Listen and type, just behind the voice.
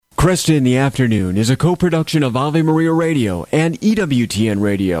Cresta in the Afternoon is a co-production of Ave Maria Radio and EWTN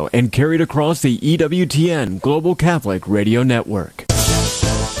Radio and carried across the EWTN Global Catholic Radio Network.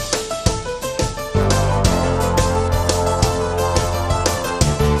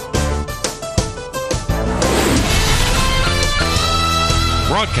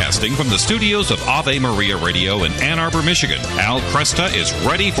 Broadcasting from the studios of Ave Maria Radio in Ann Arbor, Michigan, Al Cresta is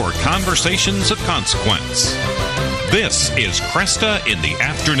ready for conversations of consequence. This is Cresta in the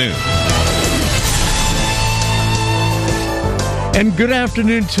Afternoon. And good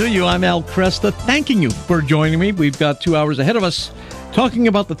afternoon to you. I'm Al Cresta, thanking you for joining me. We've got 2 hours ahead of us talking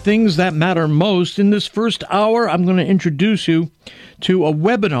about the things that matter most. In this first hour, I'm going to introduce you to a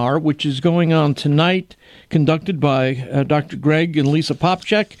webinar which is going on tonight, conducted by Dr. Greg and Lisa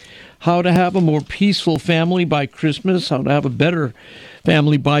Popcak, how to have a more peaceful family by Christmas, how to have a better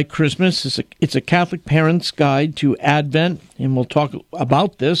family by Christmas. It's a Catholic parent's guide to Advent, and we'll talk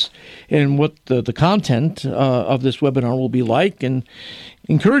about this and what the content of this webinar will be like, and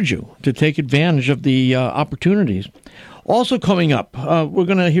encourage you to take advantage of the opportunities. Also coming up, we're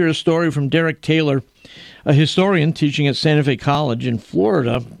going to hear a story from Darrick Taylor, a historian teaching at Santa Fe College in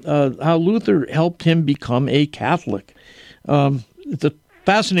Florida, how Luther helped him become a Catholic. It's a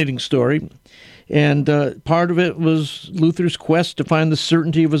fascinating story, and part of it was Luther's quest to find the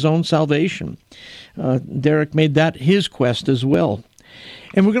certainty of his own salvation. Darrick made that his quest as well.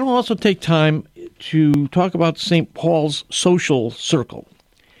 And we're going to also take time to talk about St. Paul's social circle.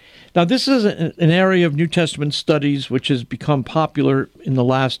 Now, this is an area of New Testament studies which has become popular in the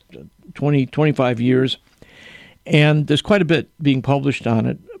last 20, 25 years, and there's quite a bit being published on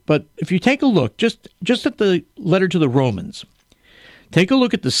it. But if you take a look just at the letter to the Romans, take a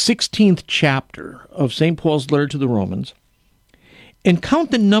look at the 16th chapter of St. Paul's letter to the Romans, and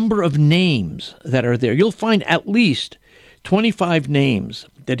count the number of names that are there. You'll find at least 25 names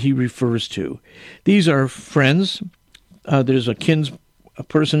that he refers to. These are friends. There's a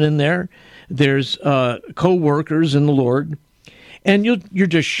person in there. There's co-workers in the Lord. And you're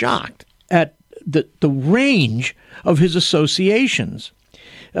just shocked at the range of his associations.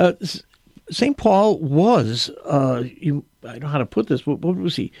 St. Paul was, I don't know how to put this, what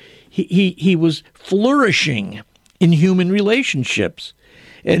was he? He was flourishing in human relationships.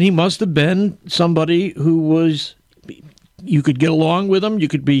 And he must have been somebody who was, you could get along with him, you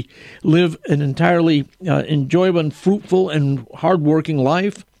could live an entirely enjoyable and fruitful and hardworking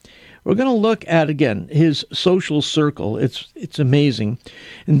life. We're going to look at, again, his social circle. It's amazing.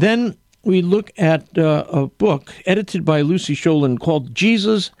 And then we look at a book edited by Lucy Scholand called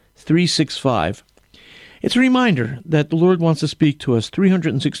Jesus 365. It's a reminder that the Lord wants to speak to us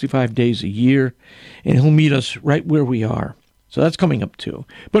 365 days a year, and he'll meet us right where we are. So that's coming up too.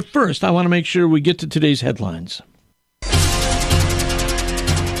 But first, I want to make sure we get to today's headlines.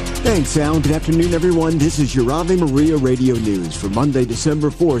 Thanks, Al. Good afternoon, everyone. This is your Ave Maria Radio News for Monday, December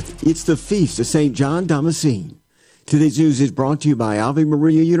 4th. It's the Feast of St. John Damascene. Today's news is brought to you by Ave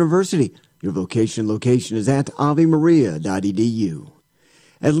Maria University. Your vocation location is at avemaria.edu.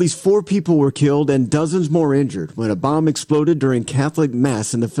 At least 4 people were killed and dozens more injured when a bomb exploded during Catholic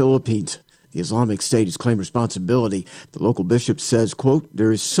Mass in the Philippines. The Islamic State has claimed responsibility. The local bishop says, quote,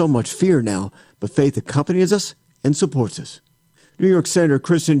 "There is so much fear now, but faith accompanies us and supports us." New York Senator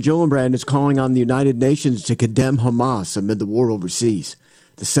Kristen Gillibrand is calling on the United Nations to condemn Hamas amid the war overseas.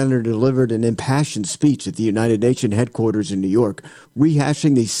 The senator delivered an impassioned speech at the United Nations headquarters in New York,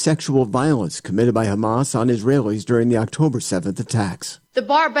 rehashing the sexual violence committed by Hamas on Israelis during the October 7th attacks. The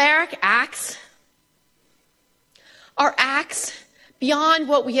barbaric acts are acts beyond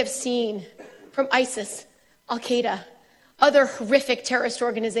what we have seen from ISIS, Al-Qaeda, other horrific terrorist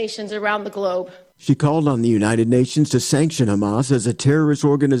organizations around the globe. She called on the United Nations to sanction Hamas as a terrorist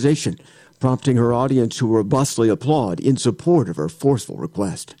organization, prompting her audience to robustly applaud in support of her forceful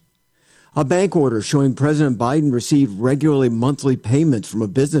request. A bank order showing President Biden received regularly monthly payments from a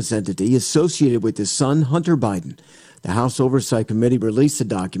business entity associated with his son, Hunter Biden. The House Oversight Committee released a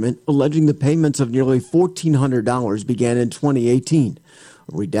document alleging the payments of nearly $1,400 began in 2018.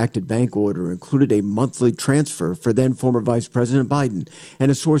 A redacted bank order included a monthly transfer for then-former Vice President Biden, and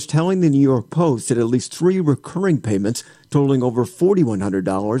a source telling the New York Post that at least 3 recurring payments totaling over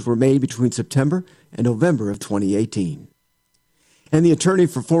 $4,100 were made between September and November of 2018. And the attorney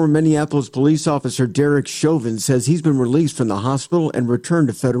for former Minneapolis police officer Derek Chauvin says he's been released from the hospital and returned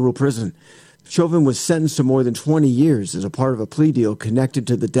to federal prison. Chauvin was sentenced to more than 20 years as a part of a plea deal connected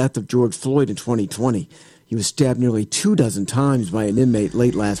to the death of George Floyd in 2020. He was stabbed nearly 24 times by an inmate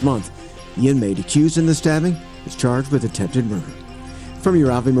late last month. The inmate accused in the stabbing is charged with attempted murder. From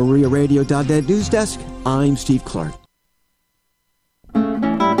your Ave Maria Radio.net news desk, I'm Steve Clark.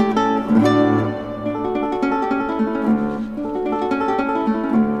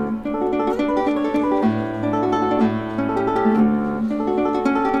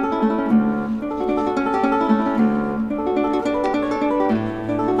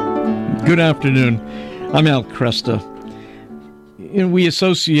 Good afternoon. I'm Al Cresta. We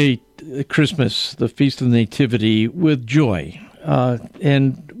associate Christmas, the Feast of the Nativity, with joy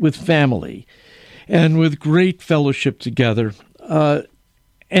and with family and with great fellowship together. And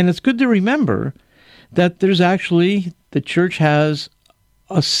it's good to remember that there's actually, the church has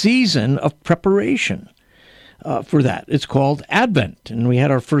a season of preparation for that. It's called Advent, and we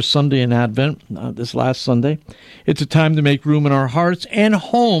had our first Sunday in Advent this last Sunday. It's a time to make room in our hearts and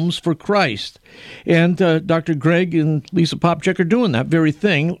homes for Christ. And Dr. Greg and Lisa Popcak are doing that very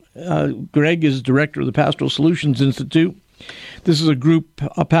thing. Greg is director of the Pastoral Solutions Institute. This is a group,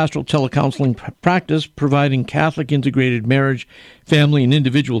 a pastoral telecounseling practice providing Catholic integrated marriage, family, and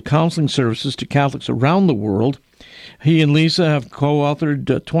individual counseling services to Catholics around the world. He and Lisa have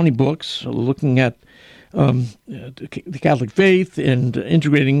co-authored 20 books looking at the Catholic faith and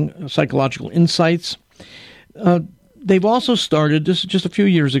integrating psychological insights. They've also started, this is just a few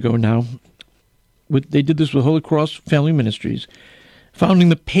years ago now, they did this with Holy Cross Family Ministries, founding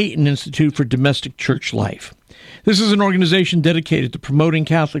the Peyton Institute for Domestic Church Life. This is an organization dedicated to promoting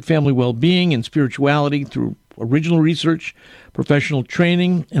Catholic family well-being and spirituality through original research, professional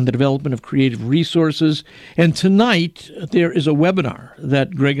training, and the development of creative resources. And tonight, there is a webinar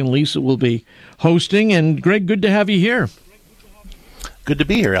that Greg and Lisa will be hosting. And Greg, good to have you here. Good to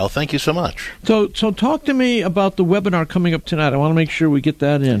be here, Al. Thank you so much. So talk to me about the webinar coming up tonight. I want to make sure we get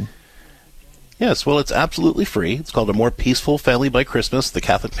that in. Yes, well, it's absolutely free. It's called A More Peaceful Family by Christmas, the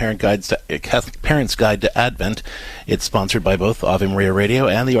Catholic Parents Guide to Advent. It's sponsored by both Ave Maria Radio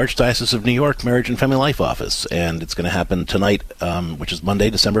and the Archdiocese of New York Marriage and Family Life Office. And it's going to happen tonight, which is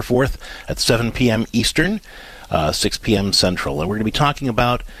Monday, December 4th, at 7 p.m. Eastern, 6 p.m. Central. And we're going to be talking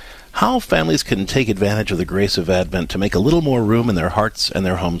about how families can take advantage of the grace of Advent to make a little more room in their hearts and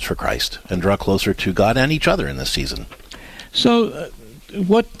their homes for Christ and draw closer to God and each other in this season. So,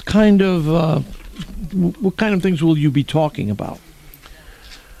 what kind of things will you be talking about?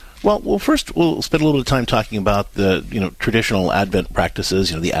 Well, first we'll spend a little bit of time talking about the traditional Advent practices,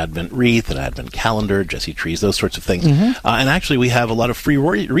 the Advent wreath, an Advent calendar, Jesse trees, those sorts of things. Mm-hmm. And actually, we have a lot of free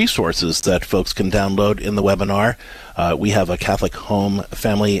resources that folks can download in the webinar. We have a Catholic home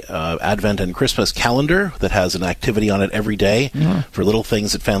family Advent and Christmas calendar that has an activity on it every day for little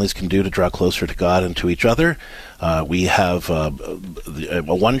things that families can do to draw closer to God and to each other. We have a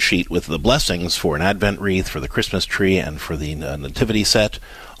one sheet with the blessings for an Advent wreath, for the Christmas tree, and for the nativity set,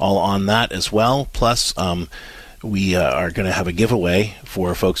 all on that as well. Plus, we are going to have a giveaway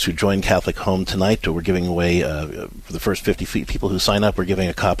for folks who join Catholic Home tonight. We're giving away, for the first 50 people who sign up, we're giving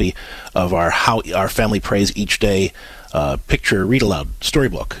a copy of our How Our Family Prays Each Day picture read-aloud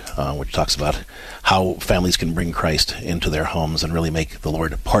storybook, which talks about how families can bring Christ into their homes and really make the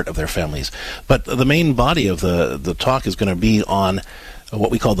Lord a part of their families. But the main body of the talk is going to be on what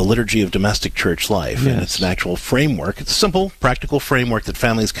we call the Liturgy of Domestic Church Life. Yes. And it's an actual framework. It's a simple, practical framework that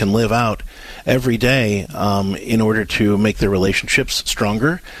families can live out every day in order to make their relationships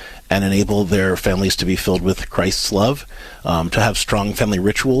stronger and enable their families to be filled with Christ's love, to have strong family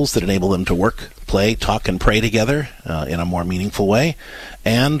rituals that enable them to work, play, talk, and pray together in a more meaningful way.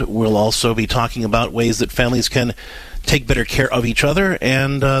 And we'll also be talking about ways that families can take better care of each other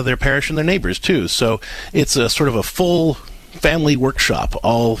and their parish and their neighbors, too. So it's a sort of a full family workshop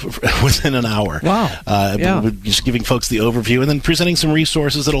all within an hour. Wow. Just giving folks the overview and then presenting some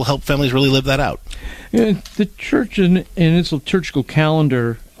resources that will help families really live that out. Yeah, the church in its liturgical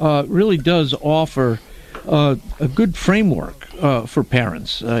calendar really does offer a good framework for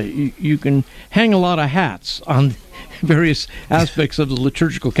parents. You can hang a lot of hats on various aspects of the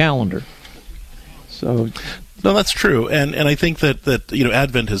liturgical calendar. So, no, that's true, and I think that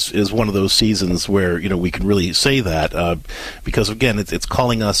Advent is one of those seasons where we can really say that because again it's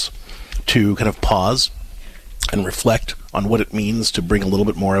calling us to kind of pause and reflect on what it means to bring a little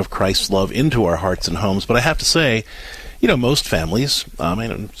bit more of Christ's love into our hearts and homes. But I have to say, most families,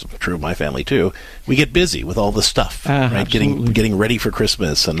 and it's true of my family too, we get busy with all the stuff, right? Getting ready for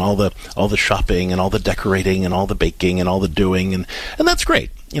Christmas and all the shopping and all the decorating and all the baking and all the doing, and that's great,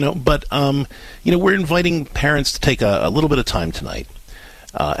 But we're inviting parents to take a little bit of time tonight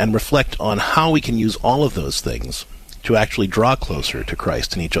and reflect on how we can use all of those things to actually draw closer to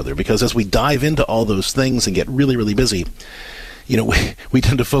Christ and each other. Because as we dive into all those things and get really, really busy, we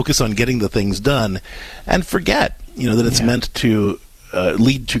tend to focus on getting the things done and forget, that it's meant to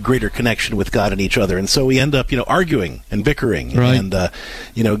lead to greater connection with God and each other. And so we end up, arguing and bickering and,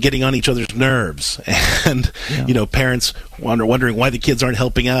 getting on each other's nerves. And, parents wondering why the kids aren't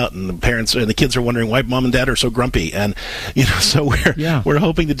helping out, and the kids are wondering why mom and dad are so grumpy. And, so we're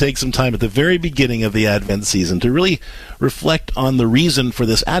hoping to take some time at the very beginning of the Advent season to really reflect on the reason for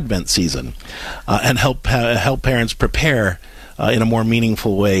this Advent season and help parents prepare in a more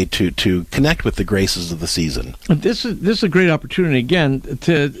meaningful way to connect with the graces of the season. This is a great opportunity, again,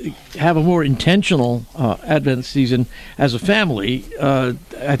 to have a more intentional Advent season as a family.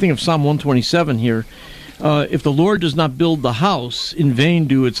 I think of Psalm 127 here. If the Lord does not build the house, in vain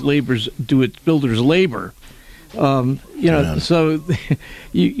do its builders labor. So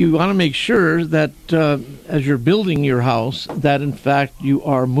you want to make sure that as you're building your house, that in fact you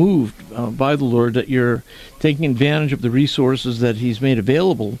are moved by the Lord, that you're taking advantage of the resources that He's made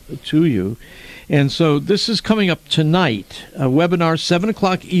available to you. And so this is coming up tonight, a webinar, 7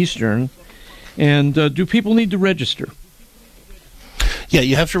 o'clock Eastern. And do people need to register? Yeah,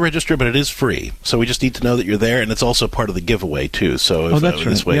 you have to register, but it is free. So we just need to know that you're there, and it's also part of the giveaway too. So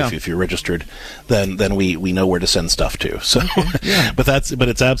if you're registered, then we know where to send stuff to. So, but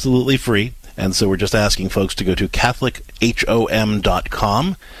it's absolutely free. And so we're just asking folks to go to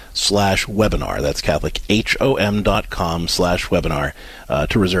CatholicHOM.com/webinar. That's CatholicHOM.com/webinar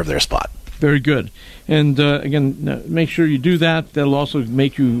to reserve their spot. Very good. And again, make sure you do that. That'll also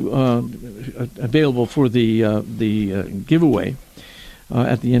make you available for the giveaway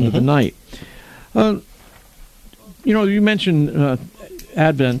at the end of the night. You mentioned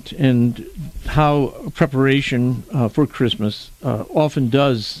Advent and how preparation for Christmas often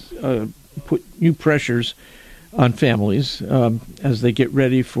does put new pressures on families as they get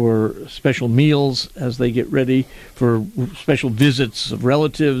ready for special meals, as they get ready for special visits of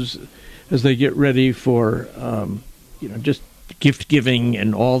relatives, as they get ready for just gift giving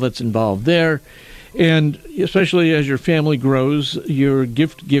and all that's involved there. And especially as your family grows, your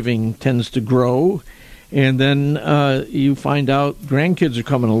gift giving tends to grow. And then you find out grandkids are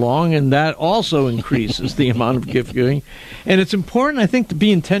coming along, and that also increases the amount of gift giving. And it's important, I think, to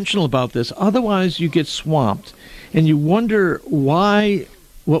be intentional about this. Otherwise, you get swamped, and you wonder why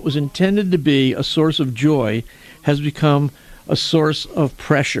what was intended to be a source of joy has become a source of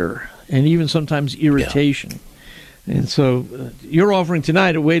pressure and even sometimes irritation. Yeah. And so you're offering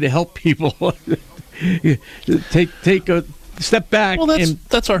tonight a way to help people take a step back. Well,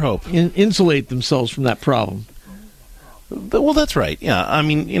 that's our hope. And insulate themselves from that problem. Well, that's right. Yeah, I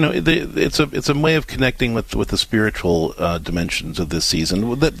mean, it's a way of connecting with the spiritual dimensions of this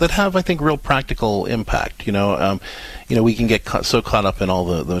season that have, I think, real practical impact. We can get so caught up in all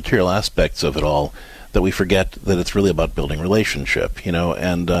the material aspects of it all that we forget that it's really about building relationship,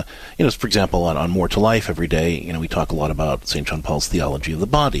 and, for example, on More to Life every day, we talk a lot about St. John Paul's theology of the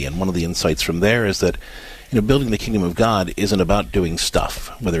body, and one of the insights from there is that, building the kingdom of God isn't about doing stuff,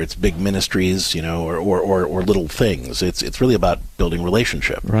 whether it's big ministries, or little things. It's really about building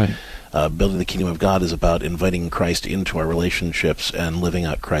relationship. Right. Building the kingdom of God is about inviting Christ into our relationships and living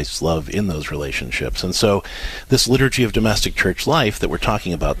out Christ's love in those relationships. And so this liturgy of domestic church life that we're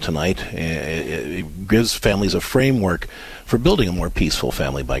talking about tonight it gives families a framework for building a more peaceful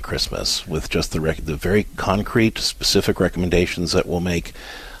family by Christmas, with just the very concrete, specific recommendations that we'll make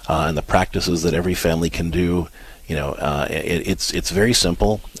and the practices that every family can do. It's very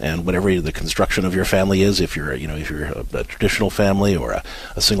simple, and whatever the construction of your family is, if you're a traditional family or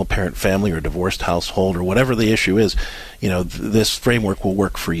a single parent family or a divorced household or whatever the issue is, this framework will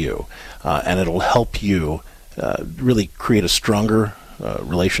work for you, and it'll help you really create a stronger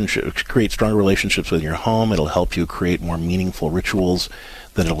create stronger relationships within your home. It'll help you create more meaningful rituals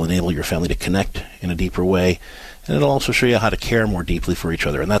that will enable your family to connect in a deeper way, and it'll also show you how to care more deeply for each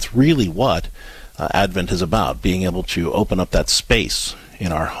other. And that's really what Advent is about, being able to open up that space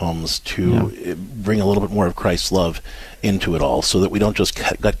in our homes to bring a little bit more of Christ's love into it all, so that we don't just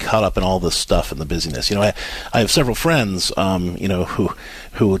get caught up in all this stuff and the busyness. I have several friends,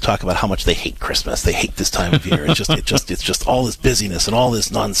 who talk about how much they hate Christmas. They hate this time of year. It's just all this busyness and all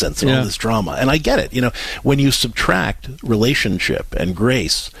this nonsense and all this drama. And I get it. When you subtract relationship and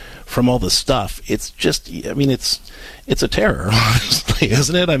grace from all this stuff, it's a terror, honestly,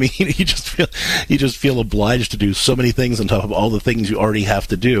 isn't it? I mean, you just feel obliged to do so many things on top of all the things you already have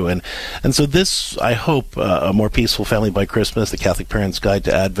to do. And so this, I hope, a more peaceful family by Christmas, the Catholic Parents Guide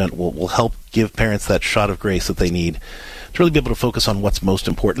to Advent, will help give parents that shot of grace that they need to really be able to focus on what's most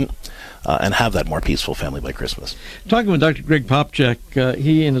important and have that more peaceful family by Christmas. Talking with Dr. Greg Popcak,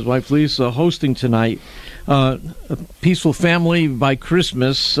 he and his wife Lisa hosting tonight A Peaceful Family by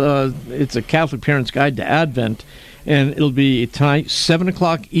Christmas. It's a Catholic Parents Guide to Advent. And it'll be tonight, 7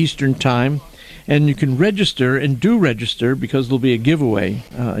 o'clock Eastern Time. And you can register, and do register, because there'll be a giveaway,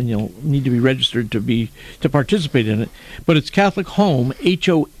 and you'll need to be registered to participate in it. But it's Catholic Home,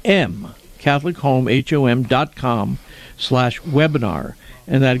 HOM, CatholicHome.com/webinar.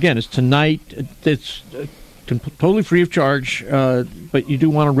 And that, again, is tonight. It's totally free of charge, but you do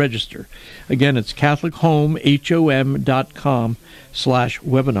want to register. Again, it's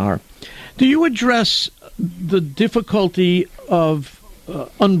CatholicHome.com/webinar. Do you address the difficulty of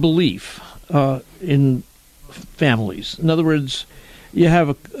unbelief in families? In other words, you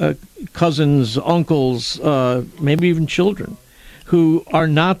have cousins, uncles, maybe even children who are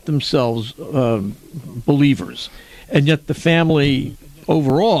not themselves believers, and yet the family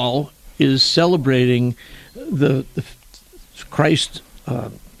overall is celebrating the Christ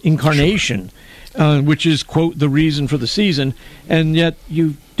incarnation, which is, quote, the reason for the season, and yet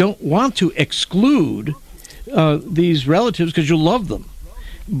you don't want to exclude these relatives because you love them.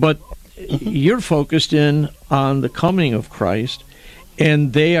 But you're focused in on the coming of Christ,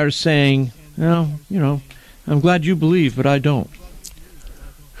 and they are saying, well, I'm glad you believe, but I don't.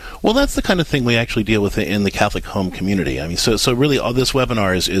 Well, that's the kind of thing we actually deal with in the Catholic Home community. I mean, so really, all this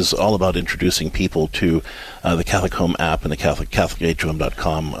webinar is all about introducing people to the Catholic Home app and the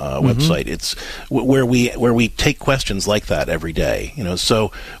CatholicHome.com website. It's where we take questions like that every day.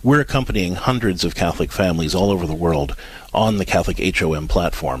 So we're accompanying hundreds of Catholic families all over the world on the Catholic HOM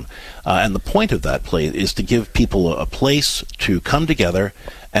platform, and the point of that is to give people a place to come together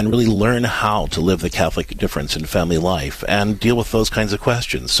and really learn how to live the Catholic difference in family life and deal with those kinds of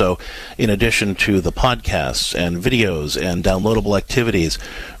questions. So in addition to the podcasts and videos and downloadable activities,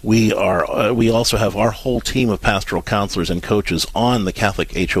 we also have our whole team of pastoral counselors and coaches on the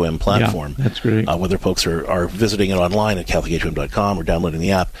Catholic HOM platform. Yeah, that's great. Whether folks are visiting it online at CatholicHOM.com or downloading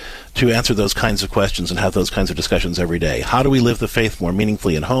the app, to answer those kinds of questions and have those kinds of discussions every day. How do we live the faith more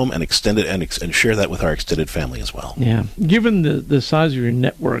meaningfully at home and extend it and share that with our extended family as well? Yeah. Given the size of your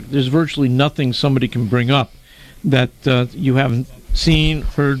network, there's virtually nothing somebody can bring up that you haven't seen,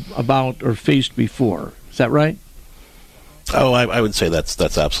 heard about, or faced before. Is that right? Oh, I would say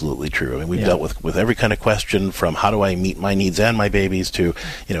that's absolutely true. I mean, we've dealt with every kind of question, from how do I meet my needs and my babies, to,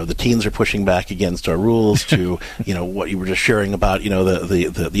 the teens are pushing back against our rules, to, what you were just sharing about,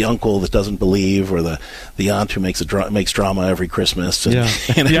 the uncle that doesn't believe, or the aunt who makes drama every Christmas, and,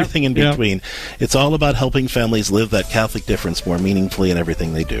 and everything in between. Yeah. It's all about helping families live that Catholic difference more meaningfully in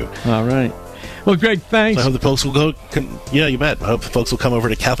everything they do. All right. Well, Greg, thanks. So I hope the folks will go. Yeah, you bet. I hope the folks will come over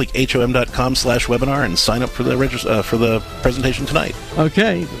to CatholicHOM.com/webinar and sign up for the presentation tonight.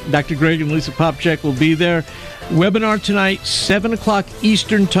 Okay. Dr. Greg and Lisa Popcak will be there. Webinar tonight, 7 o'clock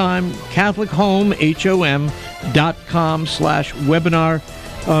Eastern Time,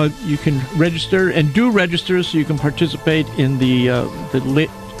 CatholicHome.com/webinar. You can register, and do register, so you can participate in the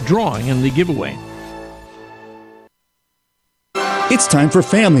drawing and the giveaway. It's time for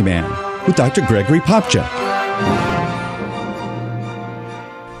Family Man with Dr. Gregory Popcak.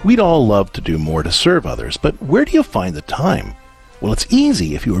 We'd all love to do more to serve others, but where do you find the time? Well, it's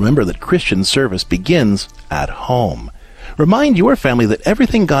easy if you remember that Christian service begins at home. Remind your family that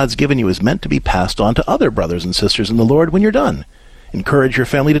everything God's given you is meant to be passed on to other brothers and sisters in the Lord when you're done. Encourage your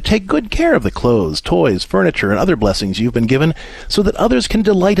family to take good care of the clothes, toys, furniture, and other blessings you've been given, so that others can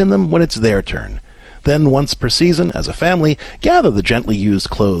delight in them when it's their turn. Then, once per season, as a family, gather the gently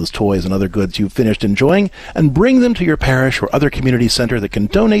used clothes, toys, and other goods you've finished enjoying, and bring them to your parish or other community center that can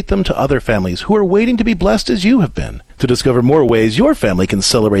donate them to other families who are waiting to be blessed as you have been. To discover more ways your family can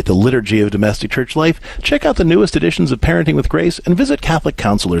celebrate the liturgy of domestic church life, check out the newest editions of Parenting with Grace and visit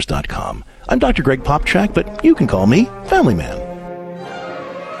CatholicCounselors.com. I'm Dr. Greg Popcak, but you can call me Family Man.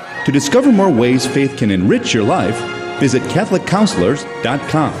 To discover more ways faith can enrich your life, visit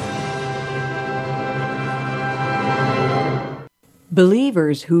CatholicCounselors.com.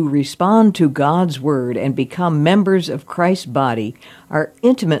 Believers who respond to God's Word and become members of Christ's body are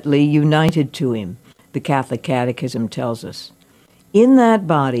intimately united to Him, the Catholic Catechism tells us. In that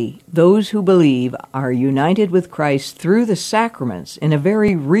body, those who believe are united with Christ through the sacraments in a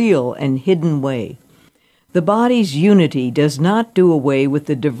very real and hidden way. The body's unity does not do away with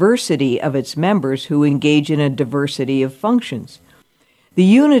the diversity of its members who engage in a diversity of functions. The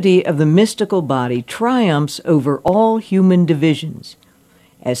unity of the mystical body triumphs over all human divisions.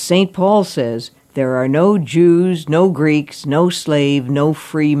 As St. Paul says, there are no Jews, no Greeks, no slave, no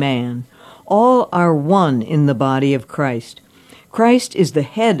free man. All are one in the body of Christ. Christ is the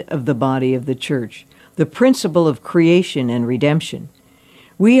head of the body of the Church, the principle of creation and redemption.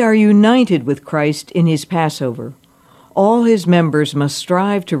 We are united with Christ in His Passover. All his members must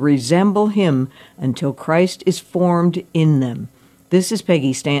strive to resemble him until Christ is formed in them. This is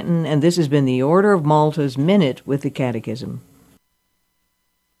Peggy Stanton, and this has been the Order of Malta's Minute with the Catechism.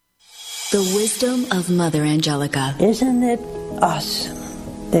 The wisdom of Mother Angelica. Isn't it awesome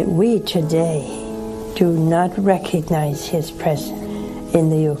that we today do not recognize his presence in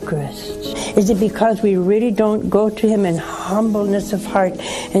the Eucharist? Is it because we really don't go to him in humbleness of heart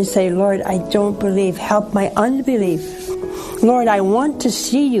and say, Lord, I don't believe, help my unbelief. Lord, I want to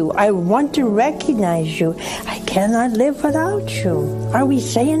see you. I want to recognize you. I cannot live without you. Are we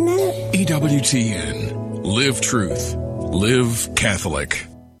saying that? EWTN. Live truth. Live Catholic.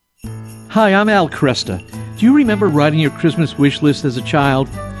 Hi, I'm Al Cresta. Do you remember writing your Christmas wish list as a child?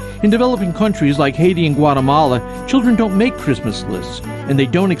 In developing countries like Haiti and Guatemala, children don't make Christmas lists, and they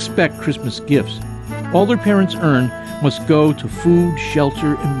don't expect Christmas gifts. All their parents earn must go to food,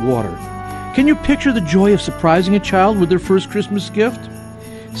 shelter, and water. Can you picture the joy of surprising a child with their first Christmas gift?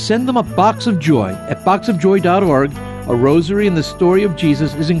 Send them a box of joy at boxofjoy.org. A rosary and the story of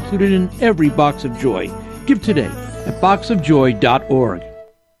Jesus is included in every box of joy. Give today at boxofjoy.org.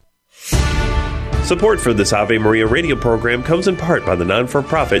 Support for this Ave Maria radio program comes in part by the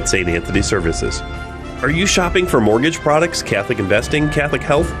non-for-profit St. Anthony Services. Are you shopping for mortgage products, Catholic investing, Catholic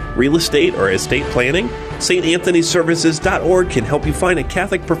health, real estate, or estate planning? StAnthonyServices.org can help you find a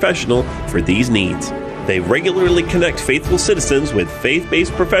Catholic professional for these needs. They regularly connect faithful citizens with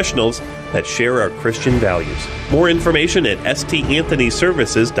faith-based professionals that share our Christian values. More information at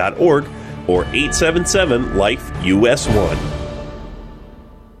StAnthonyServices.org or 877-LIFE-US1.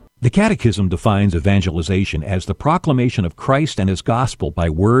 The Catechism defines evangelization as the proclamation of Christ and His gospel by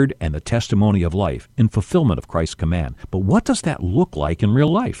word and the testimony of life in fulfillment of Christ's command. But what does that look like in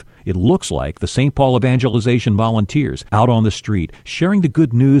real life? It looks like the St. Paul Evangelization volunteers out on the street, sharing the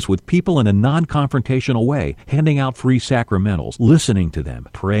good news with people in a non-confrontational way, handing out free sacramentals, listening to them,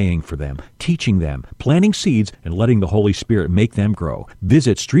 praying for them, teaching them, planting seeds, and letting the Holy Spirit make them grow.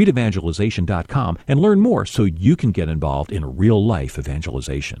 Visit streetevangelization.com and learn more so you can get involved in real-life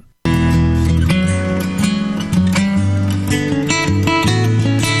evangelization.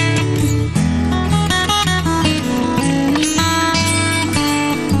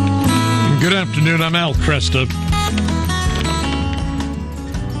 Good afternoon, I'm Al Cresta.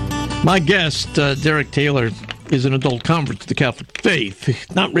 My guest, Darrick Taylor, is an adult convert to the Catholic faith,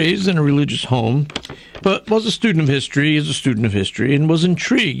 not raised in a religious home, but was a student of history, and was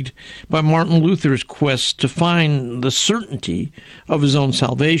intrigued by Martin Luther's quest to find the certainty of his own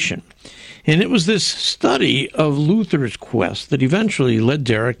salvation. And it was this study of Luther's quest that eventually led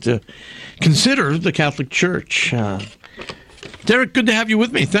Darrick to consider the Catholic Church. Darrick, good to have you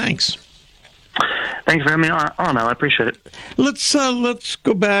with me. Thanks. Thanks for having me on, Al. I appreciate it. Let's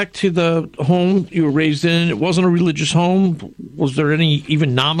go back to the home you were raised in. It wasn't a religious home. Was there any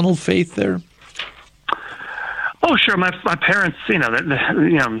even nominal faith there? Oh, sure. My parents, we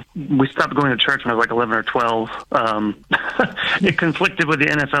stopped going to church when I was like 11 or 12. It conflicted with the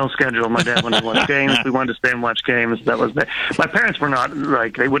NFL schedule. My dad wanted to watch games. We wanted to stay and watch games. That was my parents were not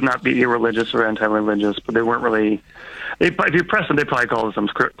they would not be irreligious or anti-religious, but they weren't really. If you press them, they probably call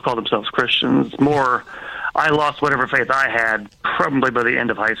themselves Christians. More, I lost whatever faith I had probably by the end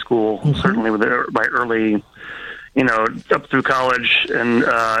of high school. Mm-hmm. Certainly by early. Up through college, and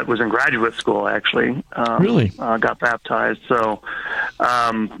was in graduate school, actually. Really? Got baptized. So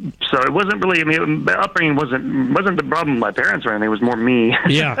it wasn't really, upbringing wasn't the problem with my parents or anything. It was more me.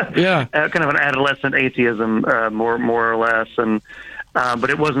 Yeah. Kind of an adolescent atheism, more or less. And, but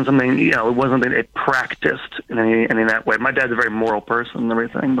it wasn't something, it wasn't something they practiced in any that way. My dad's a very moral person and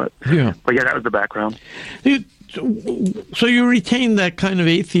everything, but yeah, that was the background. So you retained that kind of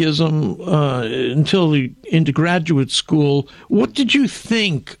atheism until into graduate school. What did you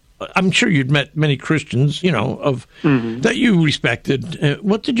think? I'm sure you'd met many Christians, that you respected.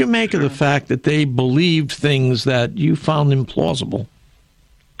 What did you make of the fact that they believed things that you found implausible?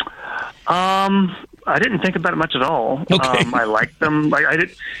 I didn't think about it much at all. Okay. I liked them. I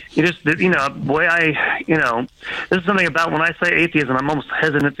did. This is something about when I say atheism, I'm almost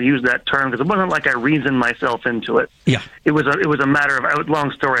hesitant to use that term because it wasn't like I reasoned myself into it. Yeah. It was a matter of,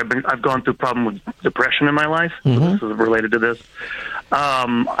 long story. I've gone through a problem with depression in my life. Mm-hmm. So this is related to this.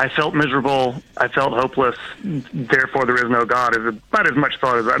 I felt miserable. I felt hopeless. Therefore, there is no God. Is about as much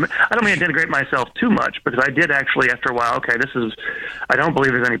thought as I don't mean to denigrate myself too much because I did actually, after a while, I don't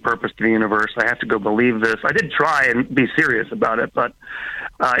believe there's any purpose to the universe. I have to go believe this. I did try and be serious about it, but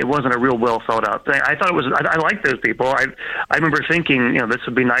it wasn't a real well thought out thing. I thought it was. I liked those people. I remember thinking, this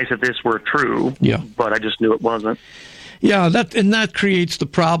would be nice if this were true. Yeah. But I just knew it wasn't. Yeah, that creates the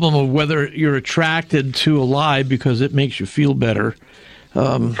problem of whether you're attracted to a lie because it makes you feel better.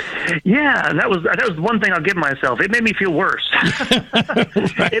 Yeah, that was one thing I'll give myself. It made me feel worse.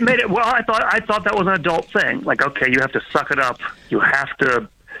 Right. It made it. Well, I thought that was an adult thing. Like, okay, you have to suck it up. You have to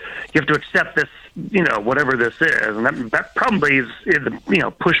accept this. Whatever this is, and that probably is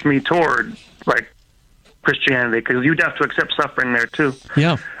pushed me toward like Christianity, because you'd have to accept suffering there too.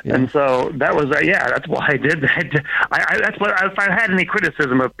 Yeah. And so that was that's why I did that. That's what if I had any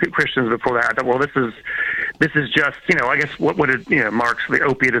criticism of Christians before that, I thought, well, this is just I guess what would it Marx, the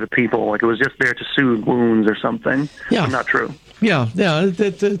opiate of the people, like it was just there to soothe wounds or something. Yeah, not true. Yeah.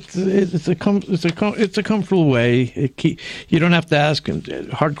 It's a comfortable way. You don't have to ask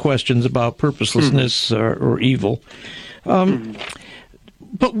hard questions about purposelessness or evil.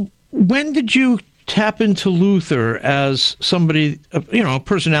 But when did you tap into Luther as somebody, a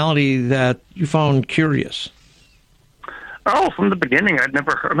personality that you found curious? Oh, from the beginning, I'd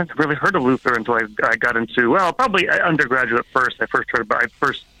never really heard of Luther until I got into, probably undergraduate first. I first heard about, I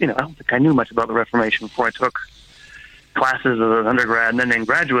don't think I knew much about the Reformation before I took classes as an undergrad, and then in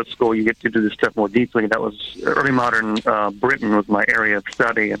graduate school you get to do this stuff more deeply. That was early modern Britain was my area of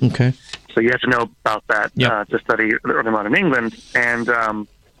study, and okay. So you have to know about that to study early modern England. And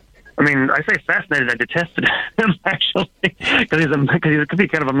I say fascinated. I detested him actually because he could be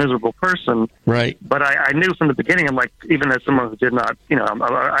kind of a miserable person, right? But I knew from the beginning. I'm like, even as someone who did not,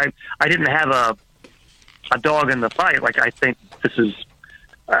 I didn't have a dog in the fight. Like, I think this is.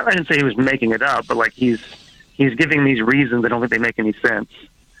 I didn't say he was making it up, but like he's giving these reasons. I don't think they make any sense,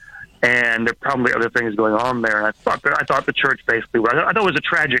 and there are probably other things going on there. And I thought the church basically. I thought it was a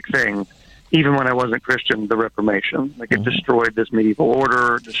tragic thing, even when I wasn't Christian. The Reformation, like it destroyed this medieval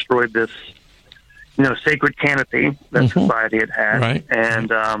order, destroyed this, sacred canopy that society had, right.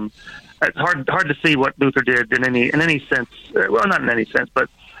 And it's hard to see what Luther did in any sense. Well, not in any sense, but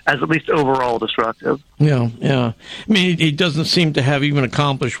as at least overall destructive. Yeah. I mean, he doesn't seem to have even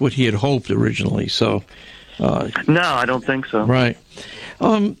accomplished what he had hoped originally. So. No, I don't think so. Right.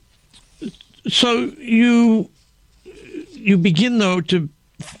 So you begin, though, to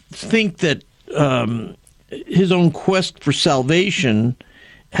think that his own quest for salvation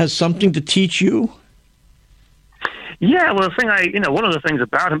has something to teach you? Yeah, well, one of the things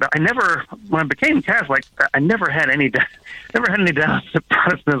about him, when I became Catholic, I never had any doubts that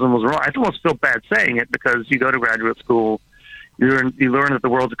Protestantism was wrong. I almost feel bad saying it because you go to graduate school, you learn that the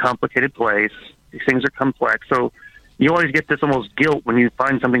world's a complicated place. These things are complex, so you always get this almost guilt when you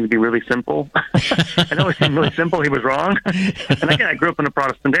find something to be really simple. I know it seemed really simple. He was wrong. And again, I grew up in a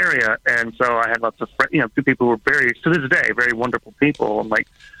Protestant area, and so I had lots of two people who were to this day, very wonderful people. And like,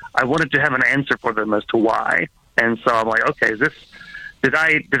 I wanted to have an answer for them as to why. And so I'm like, okay, did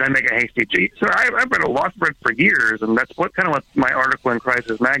I make a hasty cheat? So I've read a lot for years, and that's what my article in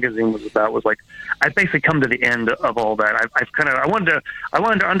Crisis Magazine was about. Was like, I've basically come to the end of all that. I wanted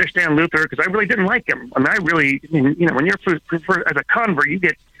to understand Luther because I really didn't like him. I mean, when you're as a convert,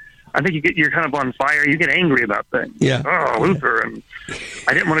 you're kind of on fire. You get angry about things. Yeah. Oh, Luther, and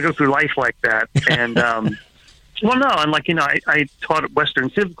I didn't want to go through life like that. And well, no, and I taught Western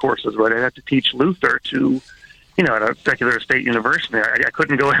Civ courses, right? I had to teach Luther to. At a secular state university, I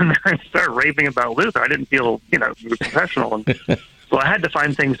couldn't go in there and start raving about Luther. I didn't feel, professional. And so I had to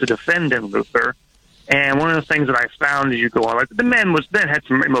find things to defend in Luther. And one of the things that I found as you go on, the man had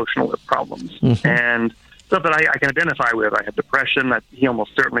some emotional problems and stuff that I can identify with. I had depression. He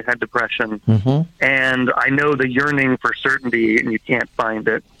almost certainly had depression. And I know the yearning for certainty, and you can't find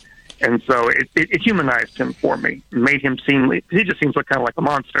it. And so it humanized him for me, made him he just seems kind of like a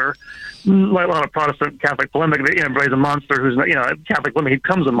monster. Like a lot of Protestant Catholic polemic, everybody's a monster who's, Catholic women, he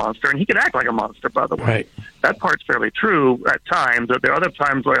becomes a monster, and he could act like a monster, by the way. Right. That part's fairly true at times, but there are other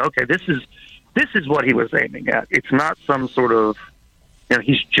times where, okay, this is what he was aiming at. It's not some sort of,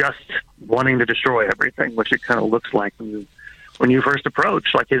 he's just wanting to destroy everything, which it kind of looks like when you first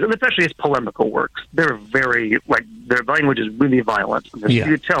approach, especially his polemical works. They're very, their language is really violent. You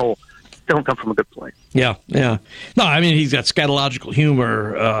could tell don't come from a good place. Yeah. No, I mean, he's got scatological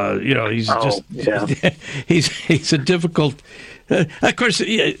humor. He's a difficult. Of course,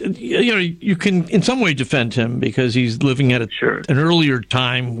 you can in some way defend him because he's living at an earlier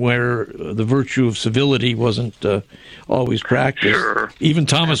time where the virtue of civility wasn't always practiced. Sure. Even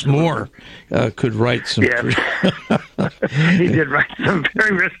Thomas More could write some. Yeah, he did write some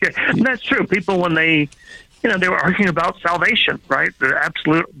very risky. And that's true. People, when they were arguing about salvation, right? The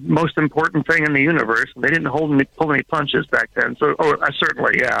absolute most important thing in the universe. They didn't pull any punches back then. So,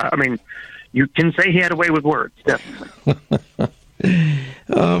 certainly, yeah. I mean, you can say he had a way with words, definitely.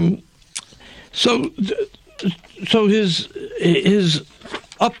 So, So his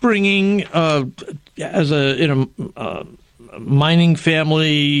upbringing in a mining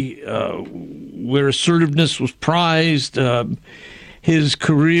family where assertiveness was prized, his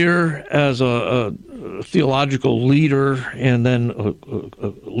career as a theological leader and then a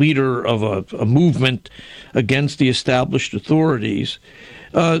leader of a movement against the established authorities.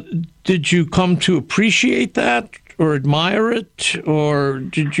 Did you come to appreciate that or admire it, or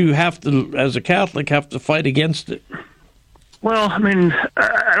did you have to, as a Catholic, have to fight against it? Well, I mean,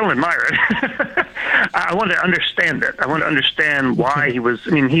 I don't admire it. I want to understand it. I want to understand why he was. I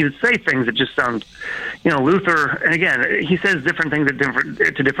mean, he would say things that just sound, Luther. And again, he says different things to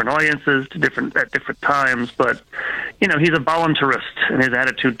different audiences, at different times. But he's a voluntarist in his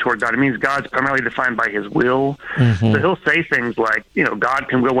attitude toward God. It means God's primarily defined by His will. Mm-hmm. So he'll say things like, God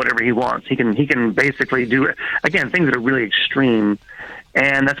can will whatever He wants. He can basically do things that are really extreme,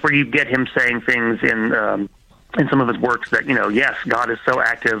 and that's where you get him saying things in some of his works that, yes, God is so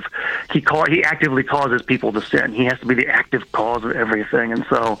active. He actively causes people to sin. He has to be the active cause of everything. And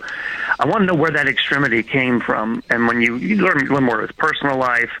so I want to know where that extremity came from. And when you learn more of his personal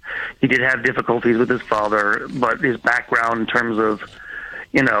life, he did have difficulties with his father, but his background in terms of,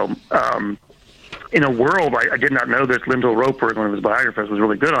 in a world, I did not know this. Lyndall Roper, one of his biographers, was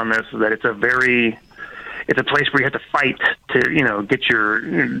really good on this, is that it's a place where you have to fight to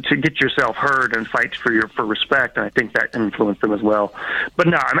get yourself heard and fight for respect, and I think that influenced him as well. But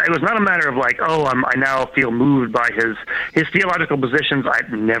no, it was not a matter of like, I now feel moved by his theological positions.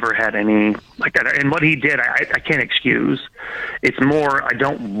 I've never had any like that, and what he did, I can't excuse. It's more, you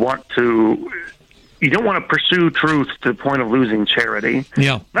don't want to pursue truth to the point of losing charity.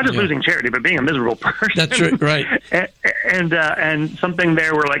 Yeah, not just losing charity, but being a miserable person. That's right. and something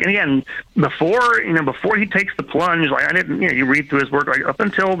there where, like, and again, before he takes the plunge, like you read through his work, like up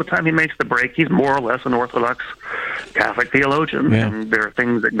until the time he makes the break, he's more or less an Orthodox Catholic theologian, and there are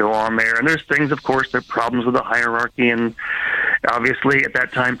things that go on there, and there's things, of course, there are problems with the hierarchy, and obviously at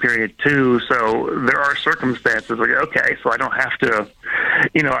that time period too. So there are circumstances like, okay, so I don't have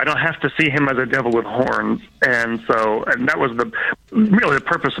to see him as a devil with horns, and that was really the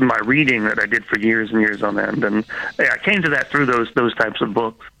purpose of my reading that I did for years and years on end, and I came to that through those types of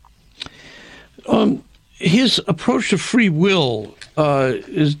books. His approach to free will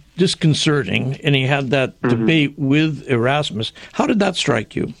is disconcerting, and he had that debate with Erasmus. How did that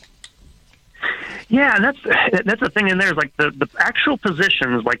strike you? Yeah, and that's the thing in there is like the actual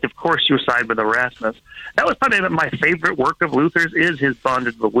positions, like of course you side with Erasmus. That was probably my favorite work of Luther's is his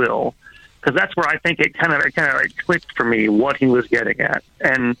Bondage of the Will, because that's where I think it kind of clicked for me what he was getting at.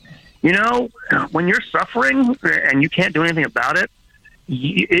 And when you're suffering and you can't do anything about it,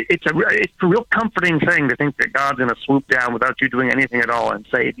 it's a real comforting thing to think that God's going to swoop down without you doing anything at all and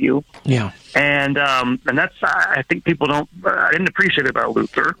save you. Yeah. And that's, I think people I didn't appreciate it about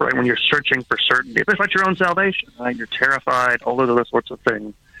Luther, right? When you're searching for certainty, it's like your own salvation, right? You're terrified, all those sorts of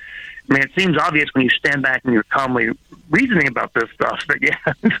things. I mean, it seems obvious when you stand back and you're calmly reasoning about this stuff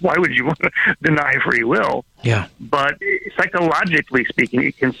that, why would you want to deny free will? Yeah. But psychologically speaking,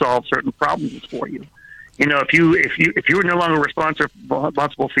 it can solve certain problems for you. If you were no longer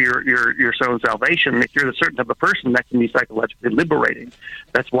responsible for your own salvation, if you're a certain type of person, that can be psychologically liberating.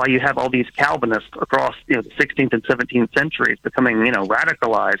 That's why you have all these Calvinists across the 16th and 17th centuries becoming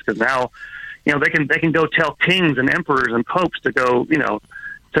radicalized, because now they can go tell kings and emperors and popes to go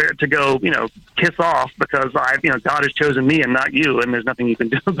to go kiss off because God has chosen me and not you, and there's nothing you can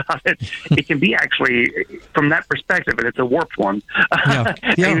do about it. It can be actually, from that perspective, and it's a warped one,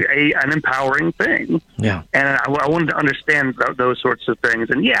 an empowering thing. Yeah. And I wanted to understand those sorts of things.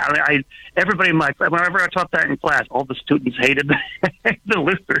 And everybody whenever I taught that in class, all the students hated the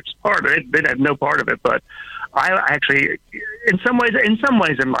Luther's part. They had no part of it, but I actually, in some ways,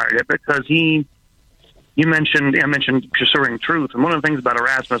 admired it because I mentioned pursuing truth, and one of the things about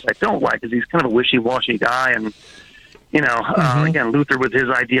Erasmus I don't like is he's kind of a wishy-washy guy, and again, Luther with his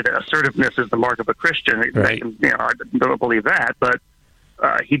idea that assertiveness is the mark of a Christian. Right. I don't believe that, but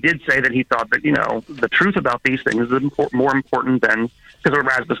he did say that he thought that the truth about these things is more important than, because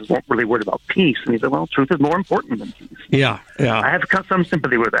Erasmus is really worried about peace, and he said, well, truth is more important than peace. Yeah. I have some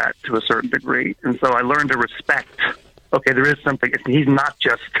sympathy with that to a certain degree, and so I learned to respect. Okay, there is something. He's not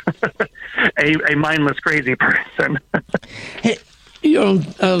just a mindless, crazy person. Hey,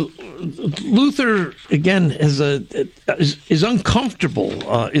 Luther again is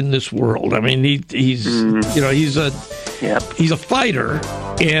uncomfortable in this world. I mean, he's a fighter,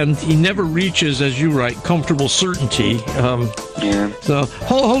 and he never reaches, as you write, comfortable certainty. So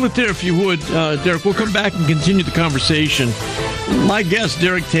hold it there if you would, Darrick. We'll come back and continue the conversation. My guest,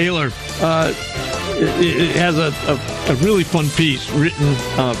 Darrick Taylor. it has a really fun piece written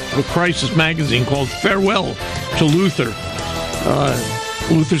for Crisis Magazine called Farewell to Luther.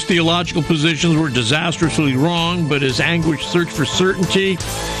 Luther's theological positions were disastrously wrong, but his anguished search for certainty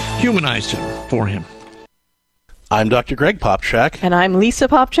humanized him for him. I'm Dr. Greg Popcak. And I'm Lisa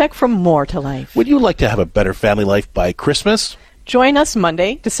Popcak from More to Life. Would you like to have a better family life by Christmas? Join us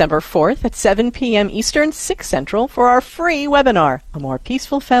Monday, December 4th at 7 p.m. Eastern, 6 Central for our free webinar, A More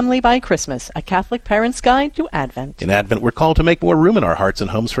Peaceful Family by Christmas, a Catholic Parent's Guide to Advent. In Advent, we're called to make more room in our hearts and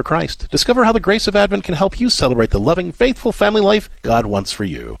homes for Christ. Discover how the grace of Advent can help you celebrate the loving, faithful family life God wants for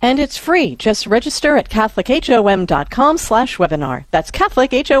you. And it's free. Just register at CatholicHOM.com/webinar. That's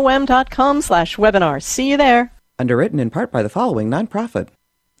CatholicHOM.com/webinar. See you there. Underwritten in part by the following nonprofit.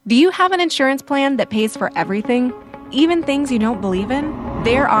 Do you have an insurance plan that pays for everything, even things you don't believe in?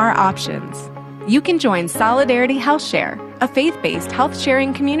 There are options. You can join Solidarity Health Share, a faith-based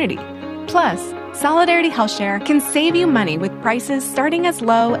health-sharing community. Plus, Solidarity Health Share can save you money with prices starting as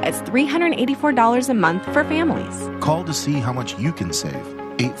low as $384 a month for families. Call to see how much you can save.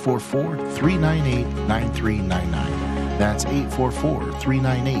 844-398-9399. That's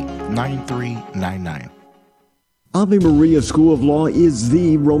 844-398-9399. Ave Maria School of Law is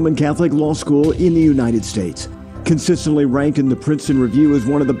the Roman Catholic law school in the United States. Consistently ranked in the Princeton Review as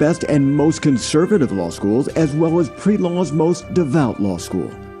one of the best and most conservative law schools, as well as pre-law's most devout law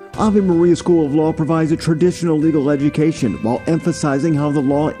school. Ave Maria School of Law provides a traditional legal education while emphasizing how the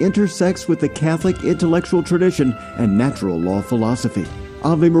law intersects with the Catholic intellectual tradition and natural law philosophy.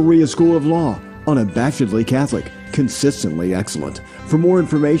 Ave Maria School of Law, unabashedly Catholic, consistently excellent. For more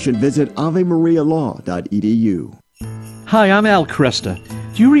information, visit avemarialaw.edu. Hi, I'm Al Cresta.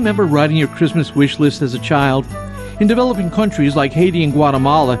 Do you remember writing your Christmas wish list as a child? In developing countries like Haiti and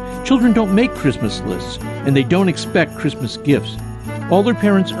Guatemala, children don't make Christmas lists, and they don't expect Christmas gifts. All their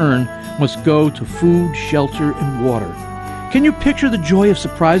parents earn must go to food, shelter, and water. Can you picture the joy of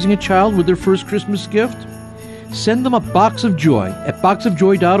surprising a child with their first Christmas gift? Send them a box of joy at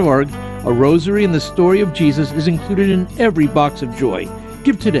boxofjoy.org. A rosary and the story of Jesus is included in every box of joy.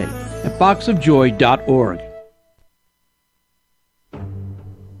 Give today at boxofjoy.org.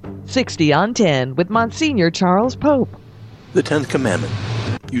 60 on 10 with Monsignor Charles Pope. The 10th commandment,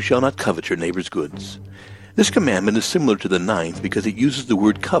 you shall not covet your neighbor's goods. This commandment is similar to the 9th because it uses the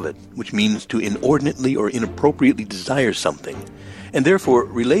word covet, which means to inordinately or inappropriately desire something. And therefore,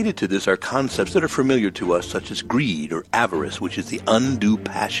 related to this are concepts that are familiar to us, such as greed or avarice, which is the undue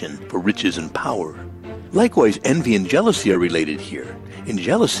passion for riches and power. Likewise, envy and jealousy are related here. In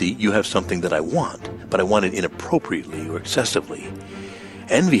jealousy, you have something that I want, but I want it inappropriately or excessively.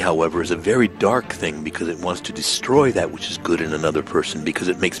 Envy, however, is a very dark thing because it wants to destroy that which is good in another person because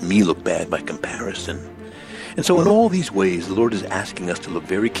it makes me look bad by comparison. And so in all these ways, the Lord is asking us to look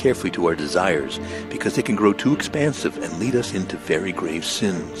very carefully to our desires because they can grow too expansive and lead us into very grave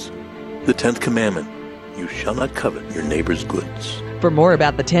sins. The 10th commandment, you shall not covet your neighbor's goods. For more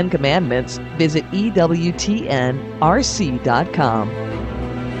about the 10 Commandments, visit EWTNRC.com.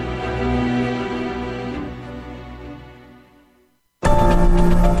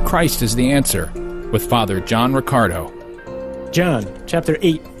 Christ is the answer, with Father John Riccardo. John, chapter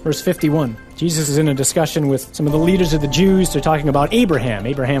 8, verse 51. Jesus is in a discussion with some of the leaders of the Jews. They're talking about Abraham.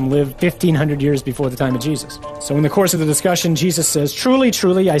 Abraham lived 1,500 years before the time of Jesus. So in the course of the discussion, Jesus says, "Truly,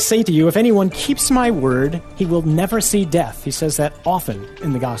 truly, I say to you, if anyone keeps my word, he will never see death." He says that often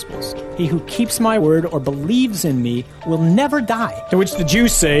in the Gospels. "He who keeps my word or believes in me will never die." To which the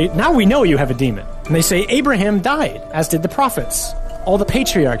Jews say, "Now we know you have a demon." And they say, "Abraham died, as did the prophets. All the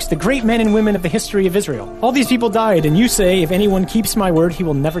patriarchs, the great men and women of the history of Israel. All these people died, and you say, if anyone keeps my word, he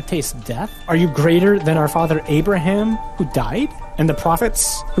will never taste death? Are you greater than our father Abraham, who died? And the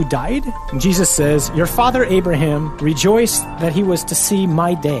prophets who died?" And Jesus says, "Your father Abraham rejoiced that he was to see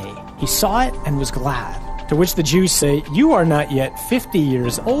my day. He saw it and was glad." To which the Jews say, "You are not yet 50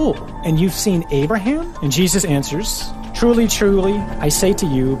 years old, and you've seen Abraham?" And Jesus answers, "Truly, truly, I say to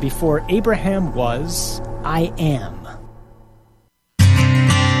you, before Abraham was, I am."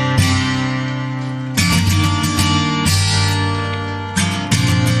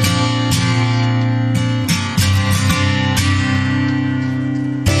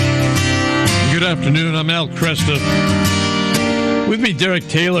 Good afternoon, I'm Al Cresta. With me, Darrick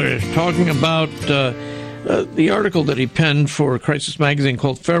Taylor, talking about the article that he penned for Crisis Magazine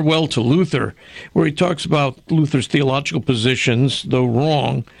called Farewell to Luther, where he talks about Luther's theological positions, though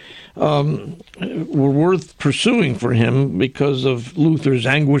wrong, were worth pursuing for him because of Luther's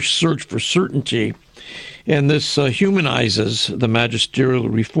anguished search for certainty. And this humanizes the magisterial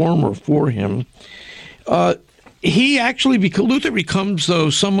reformer for him. he actually, Luther becomes, though,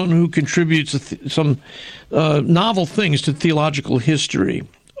 someone who contributes some novel things to theological history.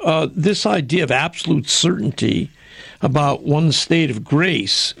 This idea of absolute certainty about one's state of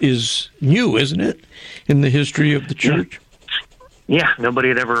grace is new, isn't it, in the history of the church? Yeah, nobody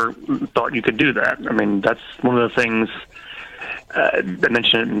had ever thought you could do that. I mean, that's one of the things I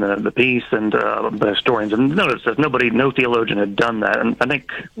mentioned in the piece, and the historians have noticed that no theologian had done that. And I think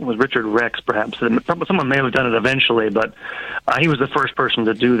it was Richard Rex, perhaps. Someone may have done it eventually, but he was the first person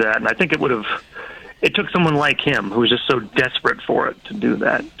to do that. And I think it took someone like him, who was just so desperate for it, to do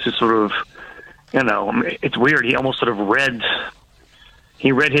that, to sort of, it's weird. He almost sort of read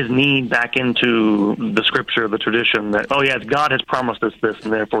his need back into the scripture, the tradition, that, oh, yeah, God has promised us this,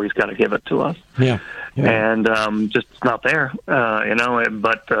 and therefore he's got to give it to us. Yeah. And just it's not there,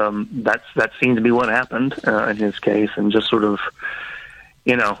 but that seemed to be what happened in his case, and just sort of,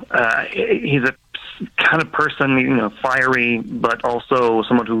 he's a kind of person, fiery, but also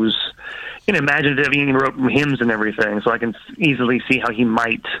someone who's imaginative. He wrote hymns and everything, so I can easily see how he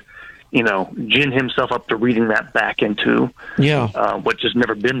might, gin himself up to reading that back into what just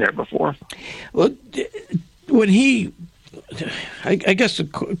never been there before. Well, when he, I guess,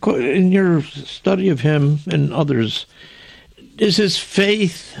 in your study of him and others, is his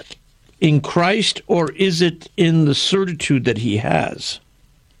faith in Christ, or is it in the certitude that he has?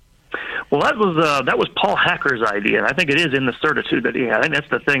 Well, that was Paul Hacker's idea, and I think it is in the certitude that he had. I think that's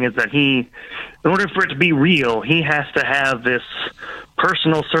the thing, is that he, in order for it to be real, he has to have this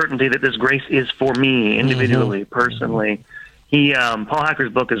personal certainty that this grace is for me individually, personally. Paul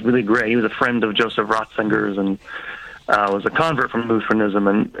Hacker's book is really great. He was a friend of Joseph Ratzinger's and was a convert from Lutheranism.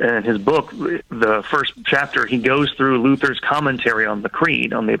 And his book, the first chapter, he goes through Luther's commentary on the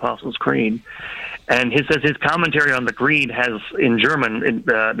Creed, on the Apostles' Creed. And he says his commentary on the Creed has, in German,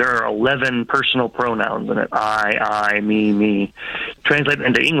 there are 11 personal pronouns in it. I, me. Translated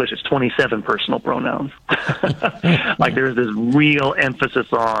into English, it's 27 personal pronouns. Like, there's this real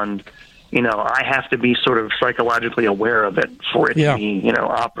emphasis on, I have to be sort of psychologically aware of it for it to be,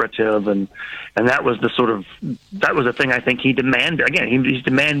 operative. And that was the thing I think he demanded. Again, he's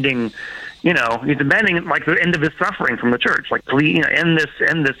demanding, he's demanding like the end of his suffering from the church. Like, please, end this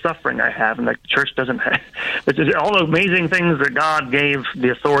suffering I have. And like, the church doesn't have, all the amazing things that God gave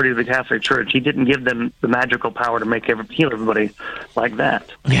the authority of the Catholic Church, he didn't give them the magical power to heal everybody like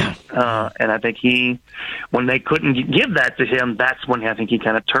that. Yeah. And I think when they couldn't give that to him, that's when I think he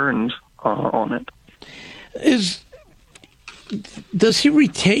kind of turned on it. Does he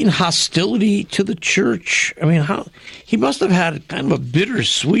retain hostility to the church? I mean, he must have had kind of a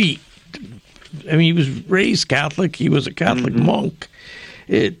bittersweet. I mean, he was raised Catholic. He was a Catholic monk.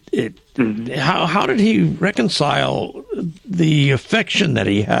 How did he reconcile the affection that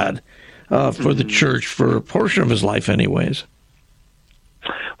he had for the church for a portion of his life, anyways?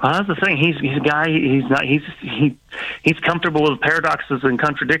 Well, that's the thing. He's a guy. He's comfortable with paradoxes and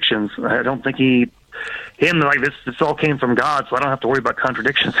contradictions. I don't think this all came from God, so I don't have to worry about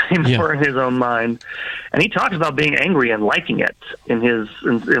contradictions anymore in his own mind. And he talks about being angry and liking it in his.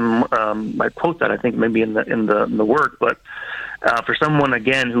 I quote that, I think, maybe in the work, but. For someone,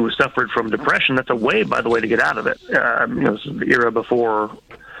 again, who suffered from depression, that's a way, by the way, to get out of it. This is the era before,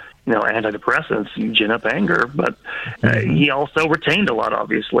 antidepressants, you gin up anger. But he also retained a lot,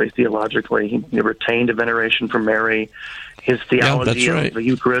 obviously, theologically. He retained a veneration for Mary. His theology of the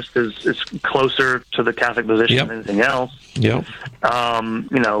Eucharist is closer to the Catholic position than anything else. Yeah.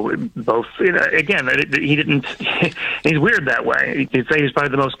 Both, again, he didn't, he's weird that way. You could say he's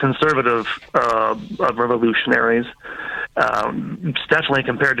probably the most conservative of revolutionaries. Definitely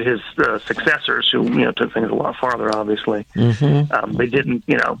compared to his successors, who took things a lot farther. Obviously, they didn't.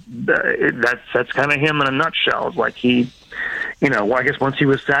 That's kind of him in a nutshell. It's like he, I guess once he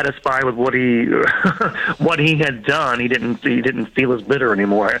was satisfied with what he had done, he didn't feel as bitter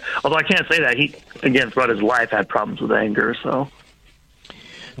anymore. Although I can't say that he, again, throughout his life had problems with anger. So,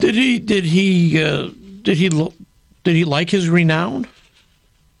 did he like his renown?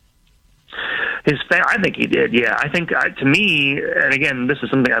 I think he did, yeah. I think, to me, and again, this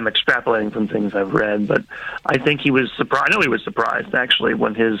is something I'm extrapolating from things I've read, but I think he was surprised. I know he was surprised, actually,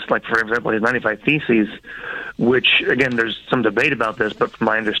 when for example, his 95 Theses, which, again, there's some debate about this, but from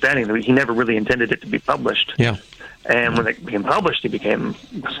my understanding, he never really intended it to be published. Yeah. And when it became published, he became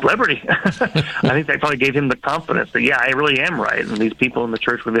a celebrity. I think that probably gave him the confidence that, I really am right, and these people in the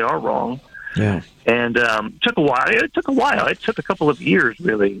church really are wrong. Yeah. And it took a while. It took a couple of years,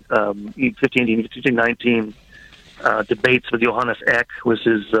 really. 1519 debates with Johannes Eck, was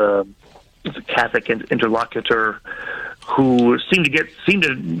his Catholic interlocutor, who seemed to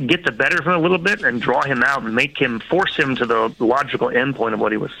get the better of him a little bit and draw him out and force him to the logical end point of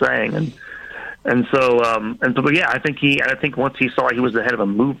what he was saying. And so yeah, I think once he saw he was the head of a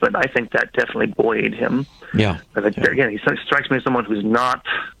movement, I think that definitely buoyed him. Yeah. Again, he strikes me as someone who's not.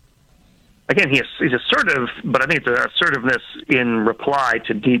 Again, he's assertive, but I think it's an assertiveness in reply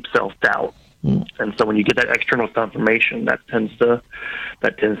to deep self-doubt. And so when you get that external confirmation, that tends to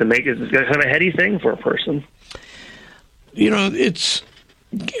make it kind of a heady thing for a person. It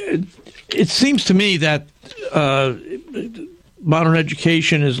seems to me that modern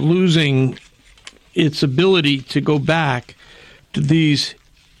education is losing its ability to go back to these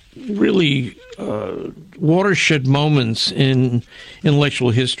really watershed moments in intellectual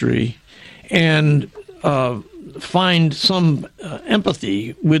history and find some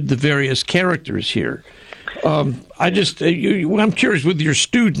empathy with the various characters here. I'm curious, with your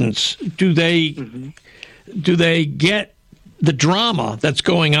students, do they get the drama that's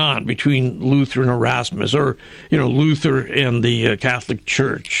going on between Luther and Erasmus, or Luther and the Catholic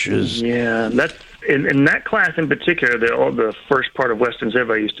Church? That's in that class in particular. The first part of Western Civ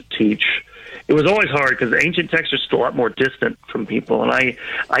I used to teach. It was always hard because the ancient texts are still a lot more distant from people, and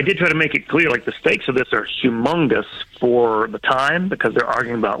I did try to make it clear, like, the stakes of this are humongous for the time, because they're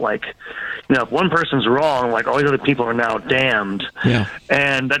arguing about, like, if one person's wrong, like, all these other people are now damned. Yeah.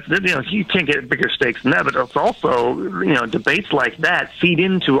 And that's, you can't get bigger stakes than that, but it's also, debates like that feed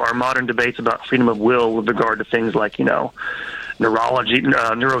into our modern debates about freedom of will with regard to things like, neurology,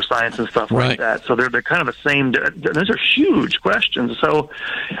 neuroscience, and stuff like that. So they're kind of the same. Those are huge questions. So,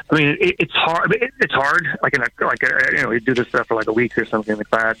 I mean, it's hard. It's hard. We do this stuff for like a week or something in the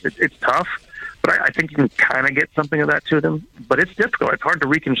class. It's tough, but I think you can kind of get something of that to them. But it's difficult. It's hard to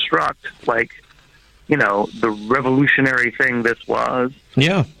reconstruct, the revolutionary thing this was.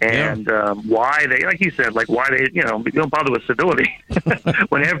 Yeah. And why they, like you said, why they, don't bother with civility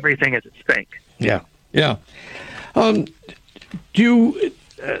when everything is at stake. Yeah. Yeah.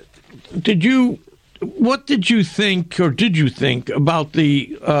 What did you think about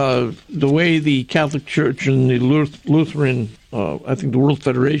the way the Catholic Church and the Lutheran, I think the World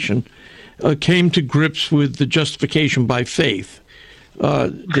Federation, came to grips with the justification by faith?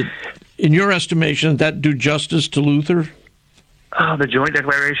 In your estimation, did that do justice to Luther? Oh, the Joint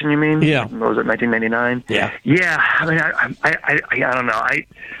Declaration, you mean? Yeah. What was it, 1999? Yeah. Yeah. I mean, I don't know.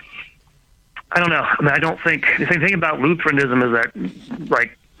 I don't know. I mean, I don't think the same thing about Lutheranism is that,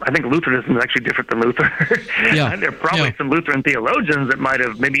 I think Lutheranism is actually different than Luther. Yeah. There are probably some Lutheran theologians that might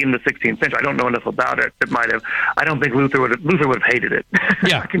have, maybe in the 16th century, I don't know enough about it, that might have, I don't think Luther would have hated it.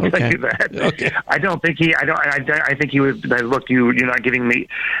 Yeah. I can tell you that. Okay. I think he was, look, you're not giving me,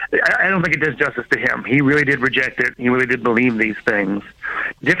 I don't think it does justice to him. He really did reject it. He really did believe these things.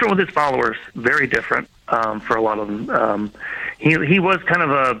 Different with his followers, very different for a lot of them. He was kind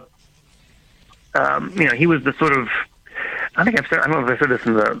of he was the sort of, I don't know if I said this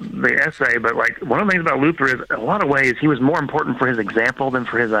in the essay, but one of the things about Luther is, in a lot of ways, he was more important for his example than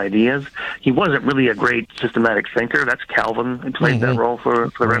for his ideas. He wasn't really a great systematic thinker. That's Calvin who played that role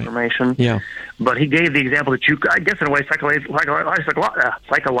for the Reformation. Yeah. But he gave the example that I guess in a way,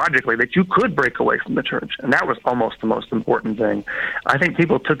 psychologically, that you could break away from the church. And that was almost the most important thing. I think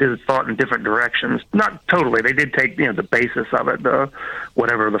people took his thought in different directions. Not totally. They did take, the basis of it, the 4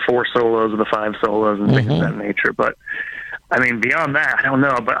 solas or the 5 solas and things of that nature. But I mean, beyond that, I don't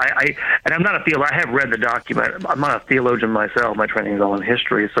know. But I'm not a theologian. I have read the document. I'm not a theologian myself. My training is all in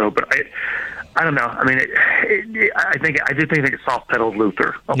history. So, but I don't know. I mean, I do think it soft pedaled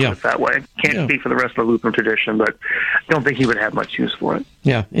Luther. I'll put it that way. Can't speak for the rest of the Lutheran tradition, but I don't think he would have much use for it.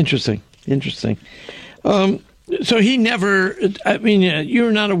 Yeah, interesting. So he never. I mean,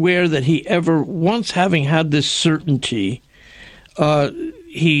 you're not aware that he ever, once having had this certainty,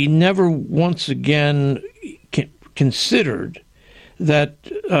 he never once again considered that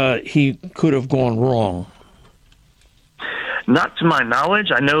he could have gone wrong. Not to my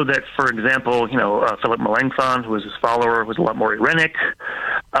knowledge. I know that, for example, Philip Melanchthon, who was his follower, was a lot more Irenic.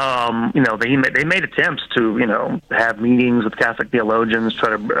 They made attempts to, have meetings with Catholic theologians,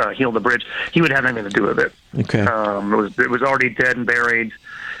 try to heal the bridge. He would have nothing to do with it. Okay. It was already dead and buried.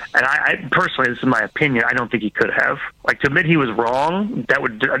 And I personally, this is my opinion, I don't think he could have. To admit he was wrong, that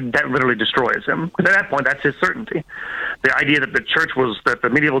literally destroys him. Because at that point, that's his certainty. The idea that the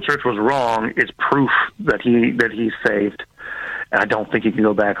medieval church was wrong is proof that he's saved. And I don't think he can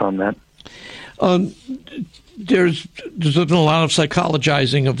go back on that. There's been a lot of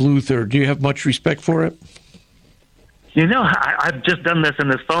psychologizing of Luther. Do you have much respect for it? I've just done this in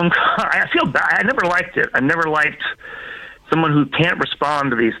this phone call. I feel bad. I never liked it. I never liked someone who can't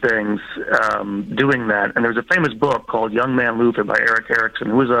respond to these things doing that. And there's a famous book called Young Man Luther by Erik Erikson,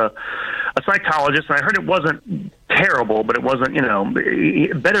 who was a psychologist, and I heard it wasn't terrible, but it wasn't,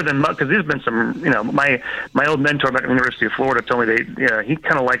 better than, because there's been some, my old mentor back at the University of Florida told me he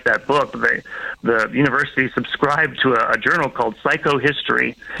kind of liked that book. The university subscribed to a journal called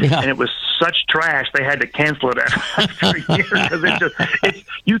Psychohistory, and it was such trash they had to cancel it after a year, because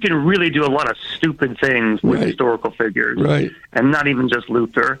you can really do a lot of stupid things with historical figures, and not even just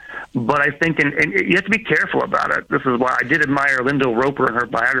Luther. But I think, and you have to be careful about it. This is why I did admire Lyndall Roper in her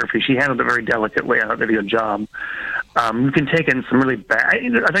biography. She handled it very delicately. I thought they did a good job. You can take in some really bad.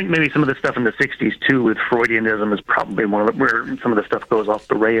 I think maybe some of the stuff in the '60s too, with Freudianism, is probably one of where some of the stuff goes off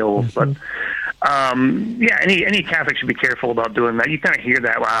the rails. Mm-hmm. But any Catholic should be careful about doing that. You kind of hear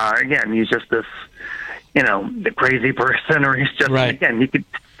that. Again, he's just this, the crazy person, or he's just again. You could.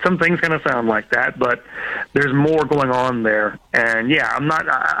 Some things kind of sound like that, but there's more going on there. And I'm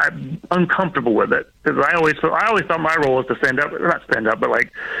uncomfortable with it, because I always thought my role was to not stand up, but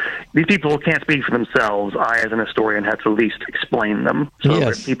like, these people can't speak for themselves. I, as an historian, had to at least explain them. So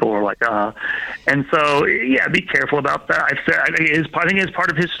that people are like, and so be careful about that. I think it's part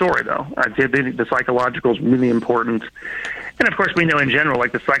of his story, though. The psychological is really important. And of course, we know in general,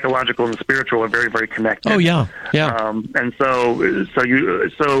 like the psychological and the spiritual are very, very connected. Oh yeah. And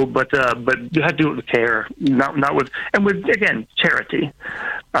but you have to do it with care, not with again, charity.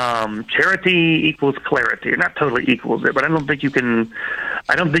 Charity equals clarity. Not totally equals it, but I don't think you can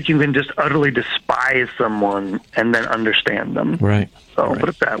just utterly despise someone and then understand them. Right. So put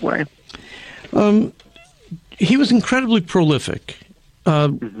it that way. He was incredibly prolific.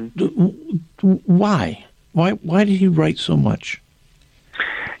 Why? Why did he write so much?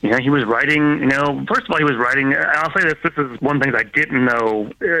 He was writing, first of all, he was writing, I'll say this is one thing I didn't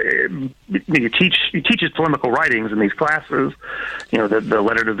know. You teach his polemical writings in these classes, the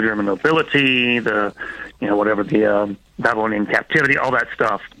letter to the German nobility, the Babylonian captivity, all that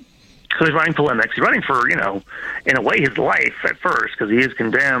stuff. So he's writing polemics. He's writing for, in a way, his life at first, because he is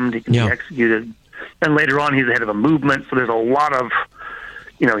condemned, he can be executed. And later on, he's the head of a movement, so there's a lot of,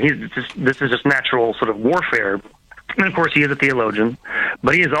 this is just natural sort of warfare. And of course, he is a theologian,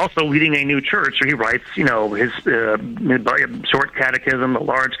 but he is also leading a new church. So he writes, his short catechism, the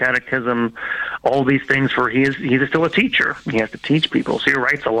large catechism, all these things. He's still a teacher. He has to teach people. So he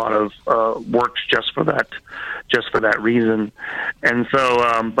writes a lot of works just for that reason. And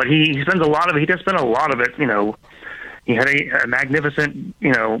so, but he spends a lot of it. He does spend a lot of it. He had a magnificent,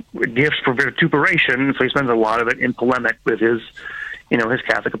 gift for vituperation. So he spends a lot of it in polemic with his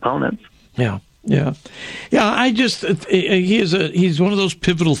Catholic opponents. Yeah. He's one of those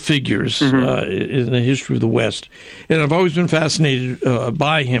pivotal fierce in the history of the West, and I've always been fascinated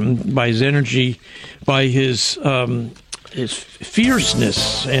by him, by his energy, by his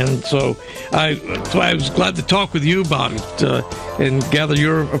fierceness, and so I was glad to talk with you about it and gather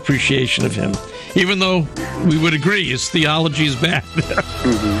your appreciation of him. Even though we would agree his theology is bad.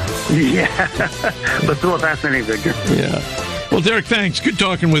 Yeah, but still a fascinating figure. Yeah. Well, Darrick, thanks. Good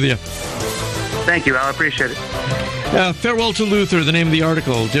talking with you. Thank you, Al. I appreciate it. Farewell to Luther, the name of the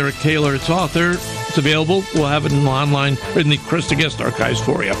article. Darrick Taylor, its author. It's available. We'll have it online in the Krista Guest Archives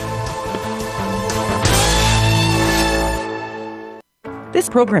for you. This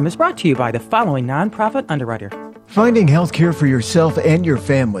program is brought to you by the following nonprofit underwriter. Finding health care for yourself and your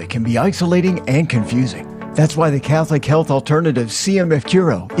family can be isolating and confusing. That's why the Catholic Health Alternative CMF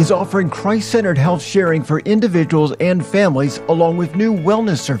Curo is offering Christ-centered health sharing for individuals and families, along with new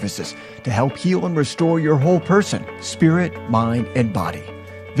wellness services to help heal and restore your whole person, spirit, mind, and body.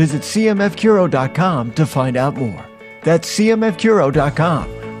 Visit cmfcuro.com to find out more. That's cmfcuro.com,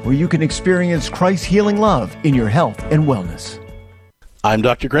 where you can experience Christ's healing love in your health and wellness. I'm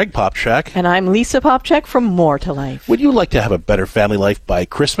Dr. Greg Popcak. And I'm Lisa Popcak from More to Life. Would you like to have a better family life by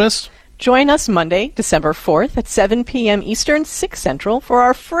Christmas? Join us Monday, December 4th at 7 p.m. Eastern, 6 Central for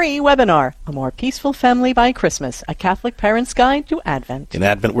our free webinar, A More Peaceful Family by Christmas, a Catholic Parent's Guide to Advent. In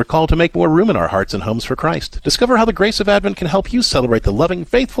Advent, we're called to make more room in our hearts and homes for Christ. Discover how the grace of Advent can help you celebrate the loving,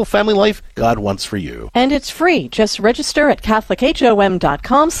 faithful family life God wants for you. And it's free. Just register at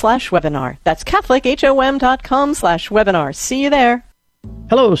CatholicHOM.com/webinar. That's CatholicHOM.com/webinar. See you there.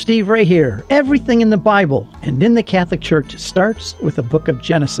 Hello, Steve Ray here. Everything in the Bible and in the Catholic Church starts with the book of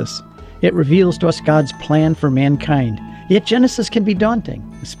Genesis. It reveals to us God's plan for mankind. Yet Genesis can be daunting,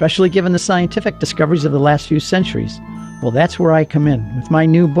 especially given the scientific discoveries of the last few centuries. Well, that's where I come in with my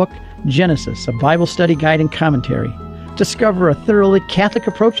new book, Genesis, a Bible study guide and commentary. Discover a thoroughly Catholic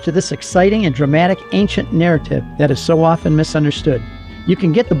approach to this exciting and dramatic ancient narrative that is so often misunderstood. You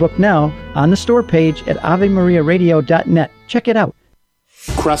can get the book now on the store page at AveMariaRadio.net. Check it out.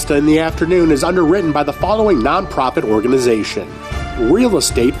 Cresta in the Afternoon is underwritten by the following nonprofit organization: Real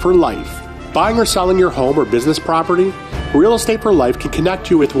Estate for Life. Buying or selling your home or business property? Real Estate for Life can connect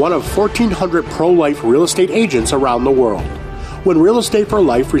you with one of 1,400 pro-life real estate agents around the world. When Real Estate for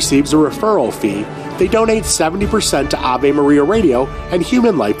Life receives a referral fee, they donate 70% to Ave Maria Radio and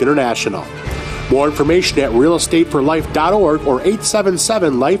Human Life International. More information at realestateforlife.org or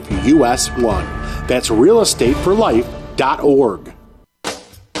 877-LIFE-US1. That's realestateforlife.org.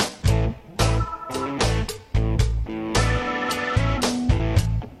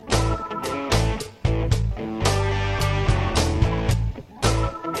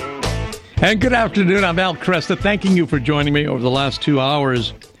 And good afternoon. I'm Al Cresta, thanking you for joining me over the last 2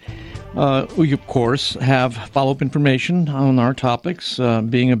 hours. We, of course, have follow-up information on our topics,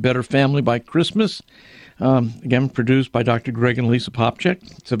 Being a Better Family by Christmas, again, produced by Dr. Greg and Lisa Popcak.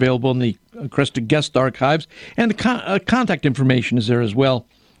 It's available in the Cresta Guest Archives, and the contact information is there as well,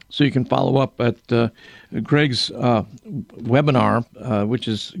 so you can follow up at Greg's webinar, which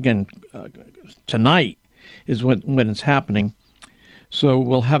is, again, tonight is when it's happening. So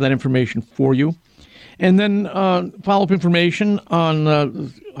we'll have that information for you. And then follow-up information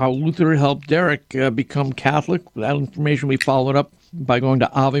on how Luther helped Darrick become Catholic. That information we followed up by going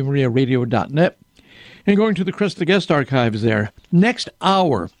to AveMariaRadio.net and going to the Cresta Guest Archives there. Next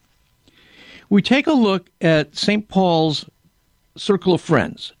hour, we take a look at St. Paul's circle of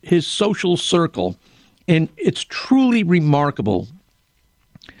friends, his social circle, and it's truly remarkable.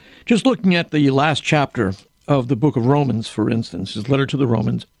 Just looking at the last chapter of the book of Romans, for instance, his letter to the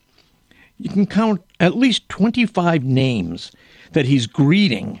Romans, you can count at least 25 names that he's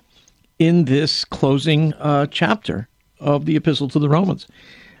greeting in this closing chapter of the Epistle to the Romans.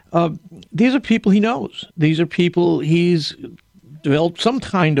 These are people he knows. These are people he's developed some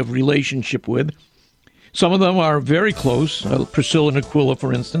kind of relationship with. Some of them are very close, Priscilla and Aquila,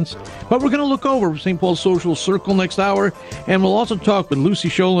 for instance. But we're going to look over St. Paul's social circle next hour, and we'll also talk with Lucy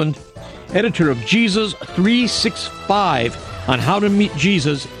Scholand, editor of Jesus 365, on how to meet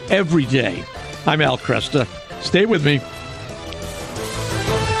Jesus every day. I'm Al Cresta. Stay with me.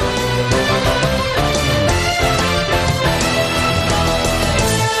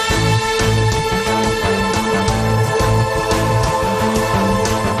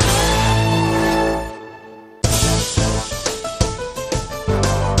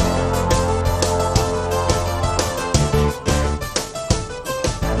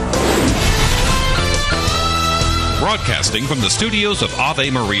 Broadcasting from the studios of Ave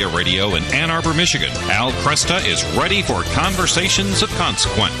Maria Radio in Ann Arbor, Michigan, Al Cresta is ready for conversations of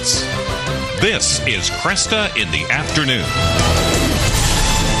consequence. This is Cresta in the Afternoon.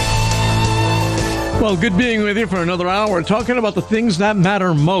 Well, good being with you for another hour, talking about the things that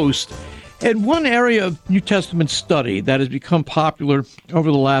matter most. And one area of New Testament study that has become popular over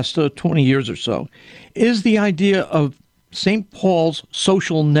the last 20 years or so is the idea of St. Paul's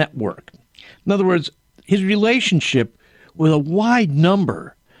social network. In other words, his relationship with a wide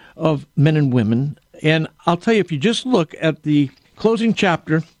number of men and women. And I'll tell you, if you just look at the closing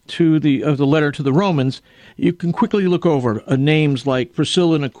chapter of the letter to the Romans, you can quickly look over names like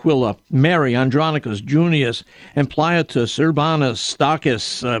Priscilla and Aquila, Mary, Andronicus, Junius, Ampliatus, Urbanus,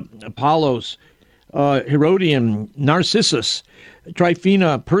 Stachys, Apollos, Herodian, Narcissus,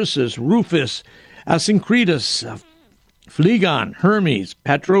 Tryphena, Persis, Rufus, Asyncritus, Phlegon, Hermes,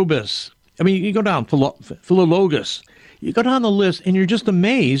 Patrobas. I mean, you go down, Philologus. You go down the list, and you're just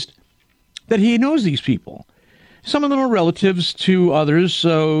amazed that he knows these people. Some of them are relatives to others,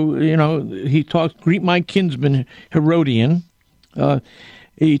 so, he talks, greet my kinsman Herodian.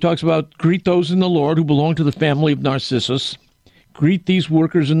 He talks about, greet those in the Lord who belong to the family of Narcissus. Greet these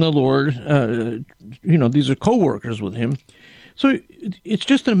workers in the Lord. These are co-workers with him. So it's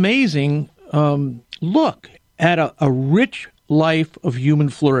just an amazing look at a rich life of human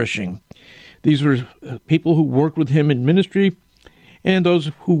flourishing. These were people who worked with him in ministry and those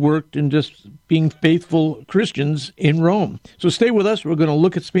who worked in just being faithful Christians in Rome. So stay with us. We're going to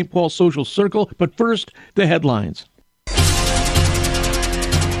look at St. Paul's social circle, but first, the headlines.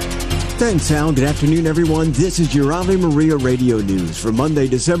 Thanks, Al. Good afternoon, everyone. This is your Ave Maria Radio News for Monday,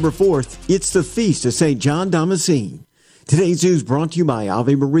 December 4th. It's the Feast of St. John Damascene. Today's news brought to you by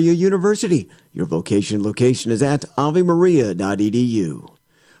Ave Maria University. Your vocation location is at avemaria.edu.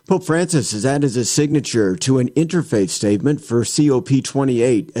 Pope Francis has added his signature to an interfaith statement for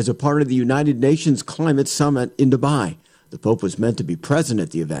COP28 as a part of the United Nations Climate Summit in Dubai. The Pope was meant to be present at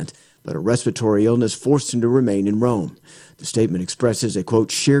the event, but a respiratory illness forced him to remain in Rome. The statement expresses a,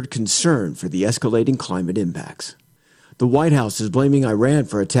 quote, shared concern for the escalating climate impacts. The White House is blaming Iran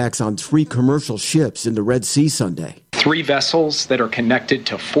for attacks on 3 commercial ships in the Red Sea Sunday. 3 vessels that are connected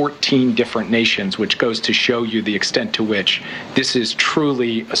to 14 different nations, which goes to show you the extent to which this is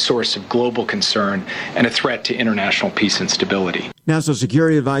truly a source of global concern and a threat to international peace and stability. National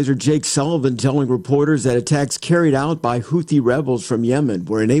Security Advisor Jake Sullivan telling reporters that attacks carried out by Houthi rebels from Yemen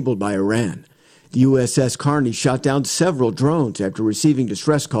were enabled by Iran. The USS Carney shot down several drones after receiving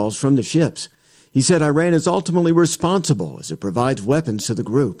distress calls from the ships. He said Iran is ultimately responsible as it provides weapons to the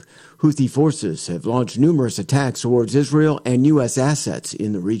group. Houthi forces have launched numerous attacks towards Israel and U.S. assets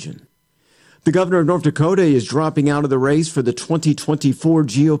in the region. The governor of North Dakota is dropping out of the race for the 2024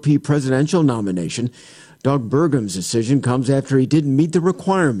 GOP presidential nomination. Doug Burgum's decision comes after he didn't meet the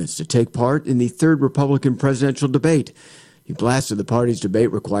requirements to take part in the 3rd Republican presidential debate. He blasted the party's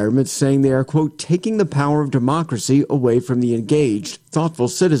debate requirements, saying they are, quote, taking the power of democracy away from the engaged, thoughtful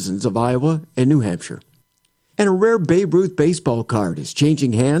citizens of Iowa and New Hampshire. And a rare Babe Ruth baseball card is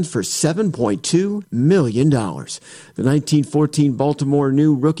changing hands for $7.2 million. The 1914 Baltimore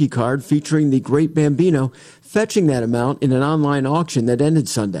New rookie card featuring the Great Bambino, fetching that amount in an online auction that ended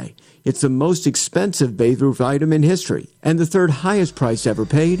Sunday. It's the most expensive Babe Ruth item in history and the 3rd highest price ever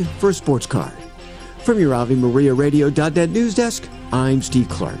paid for a sports card. From your AveMariaRadio.net news desk, I'm Steve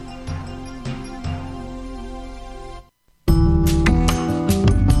Clark.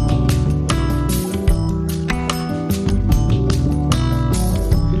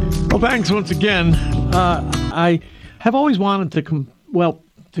 Well, thanks once again. I have always wanted to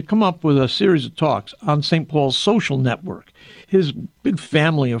come up with a series of talks on St. Paul's social network, his big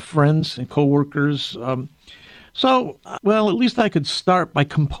family of friends and coworkers. So, at least I could start by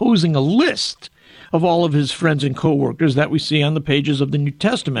composing a list of all of his friends and coworkers that we see on the pages of the New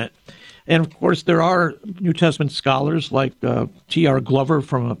Testament. And, of course, there are New Testament scholars like T.R. Glover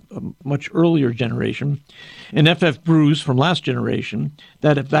from a much earlier generation and F.F. Bruce from last generation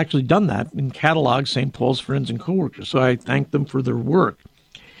that have actually done that and cataloged St. Paul's friends and coworkers. So I thank them for their work.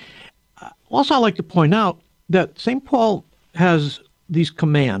 Also, I'd like to point out that St. Paul has these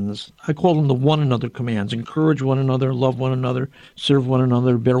commands. I call them the one another commands. Encourage one another, love one another, serve one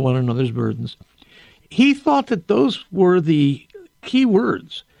another, bear one another's burdens. He thought that those were the key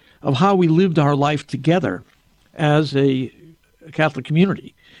words of how we lived our life together as a Catholic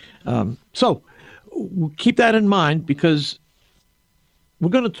community. So keep that in mind, because we're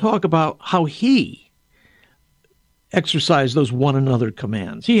going to talk about how he exercised those one another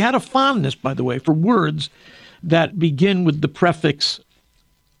commands. He had a fondness, by the way, for words that begin with the prefix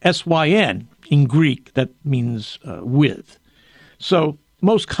syn in Greek, that means with. So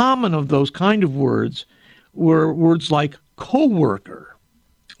most common of those kind of words were words like co-worker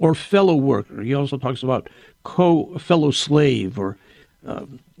or fellow worker. He also talks about fellow slave or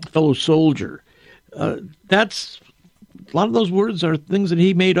fellow soldier. That's a lot of those words are things that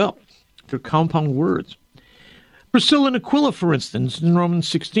he made up. They're compound words. Priscilla and Aquila, for instance, in Romans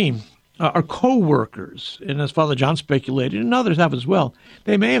 16, are co-workers. And as Father John speculated, and others have as well,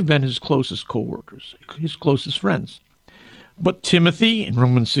 they may have been his closest co-workers, his closest friends. But Timothy in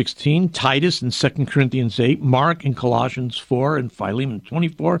Romans 16, Titus in 2 Corinthians 8, Mark in Colossians 4 and Philemon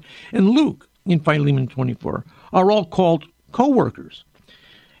 24, and Luke in Philemon 24 are all called co-workers.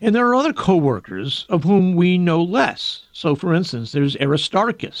 And there are other co-workers of whom we know less. So, for instance, there's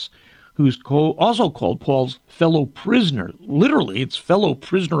Aristarchus, who's also called Paul's fellow prisoner. Literally, it's fellow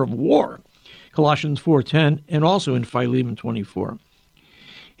prisoner of war, Colossians 4:10, and also in Philemon 24.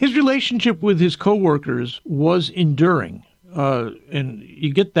 His relationship with his co-workers was enduring. And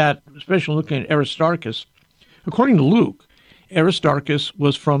you get that, especially looking at Aristarchus. According to Luke, Aristarchus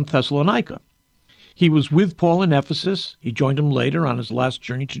was from Thessalonica. He was with Paul in Ephesus. He joined him later on his last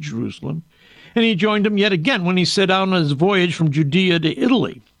journey to Jerusalem. And he joined him yet again when he set out on his voyage from Judea to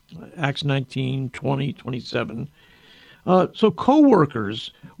Italy, Acts 19, 20, 27. So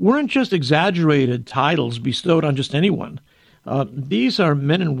co-workers weren't just exaggerated titles bestowed on just anyone. These are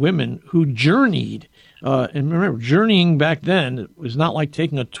men and women who journeyed. And remember, journeying back then was not like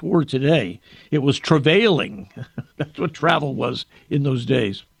taking a tour today. It was travailing. That's what travel was in those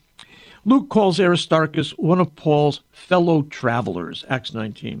days. Luke calls Aristarchus one of Paul's fellow travelers, Acts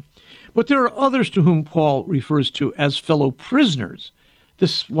 19. But there are others to whom Paul refers to as fellow prisoners.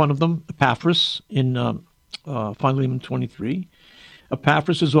 This one of them, Epaphras, in Philemon 23.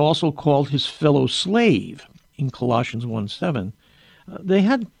 Epaphras is also called his fellow slave in Colossians 1:7. They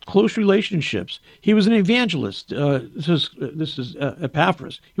had close relationships. He was an evangelist. This is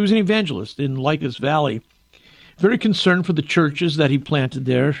Epaphras. He was an evangelist in Lycus Valley, very concerned for the churches that he planted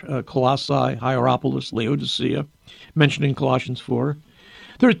there, Colossae, Hierapolis, Laodicea, mentioned in Colossians 4.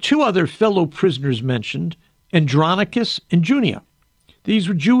 There are two other fellow prisoners mentioned, Andronicus and Junia. These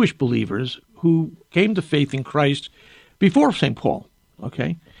were Jewish believers who came to faith in Christ before St. Paul,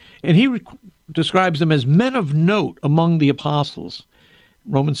 okay? And he describes them as men of note among the apostles,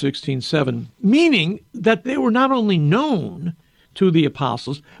 Romans 16:7, meaning that they were not only known to the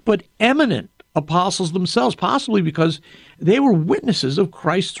apostles, but eminent apostles themselves, possibly because they were witnesses of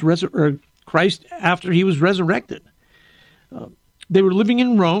Christ after he was resurrected. They were living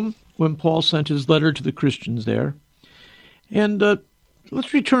in Rome when Paul sent his letter to the Christians there. And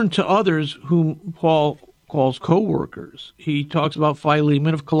let's return to others whom Paul calls co-workers. He talks about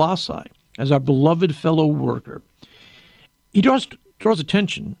Philemon of Colossae as our beloved fellow worker. He draws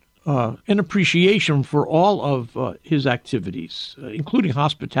attention and appreciation for all of his activities, including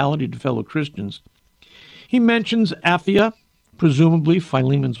hospitality to fellow Christians. He mentions Apphia, presumably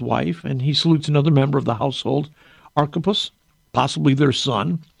Philemon's wife, and he salutes another member of the household, Archippus, possibly their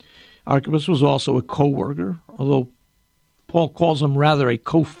son. Archippus was also a co-worker, although Paul calls him rather a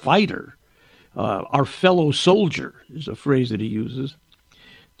co-fighter. Our fellow soldier is a phrase that he uses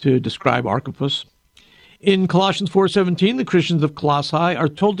to describe Archippus. In Colossians 4:17, the Christians of Colossae are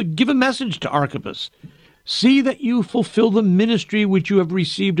told to give a message to Archippus. See that you fulfill the ministry which you have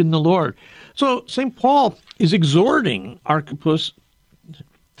received in the Lord. So St. Paul is exhorting Archippus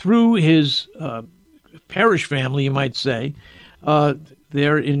through his parish family, you might say,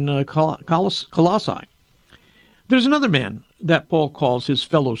 there in Colossae. There's another man that Paul calls his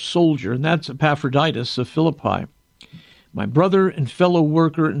fellow soldier, and that's Epaphroditus of Philippi, my brother and fellow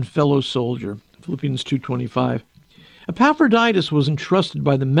worker and fellow soldier, Philippians 2:25. Epaphroditus was entrusted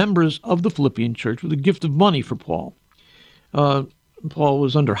by the members of the Philippian church with a gift of money for Paul. Paul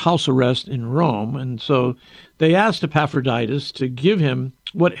was under house arrest in Rome, and so they asked Epaphroditus to give him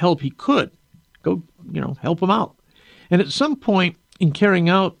what help he could. Go, help him out. And at some point in carrying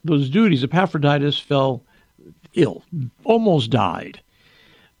out those duties, Epaphroditus fell ill, almost died.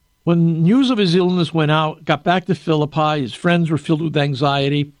 When news of his illness went out, got back to Philippi, his friends were filled with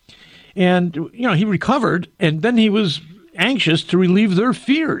anxiety, and, he recovered, and then he was anxious to relieve their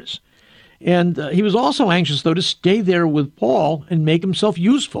fears. And he was also anxious, though, to stay there with Paul and make himself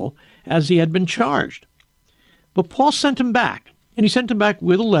useful as he had been charged. But Paul sent him back, and he sent him back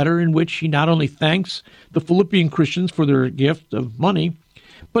with a letter in which he not only thanks the Philippian Christians for their gift of money,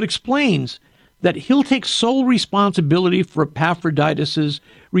 but explains that he'll take sole responsibility for Epaphroditus'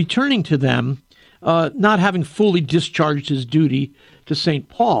 returning to them, not having fully discharged his duty to St.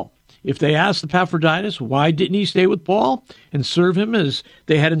 Paul. If they asked Epaphroditus, why didn't he stay with Paul and serve him as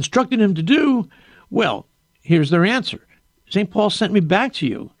they had instructed him to do? Well, here's their answer. St. Paul sent me back to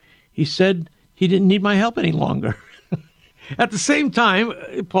you. He said he didn't need my help any longer. At the same time,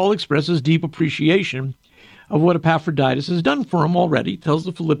 Paul expresses deep appreciation of what Epaphroditus has done for him already. He tells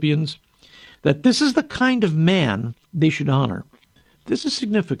the Philippians that this is the kind of man they should honor. This is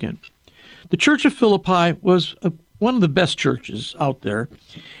significant. The church of Philippi was one of the best churches out there,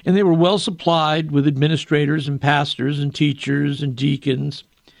 and they were well supplied with administrators and pastors and teachers and deacons.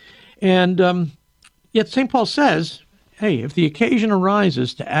 And yet St. Paul says, hey, if the occasion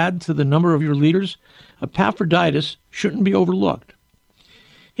arises to add to the number of your leaders, Epaphroditus shouldn't be overlooked.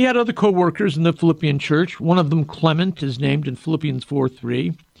 He had other co-workers in the Philippian church. One of them, Clement, is named in Philippians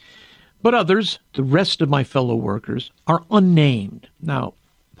 4:3. But others, the rest of my fellow workers, are unnamed. Now,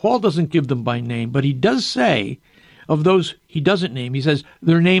 Paul doesn't give them by name, but he does say of those he doesn't name, he says,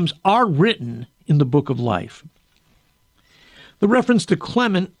 their names are written in the book of life. The reference to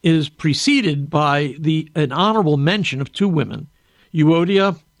Clement is preceded by an honorable mention of two women,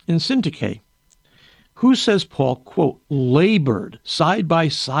 Euodia and Syntyche, who, says Paul, quote, labored side by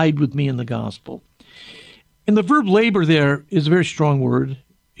side with me in the gospel. And the verb labor there is a very strong word.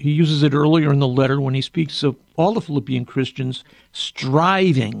 He uses it earlier in the letter when he speaks of all the Philippian Christians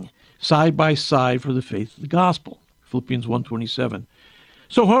striving side by side for the faith of the gospel, Philippians 1:27.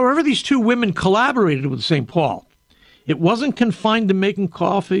 So however these two women collaborated with St. Paul, it wasn't confined to making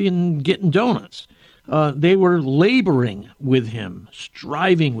coffee and getting donuts. They were laboring with him,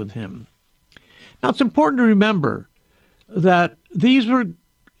 striving with him. Now, it's important to remember that these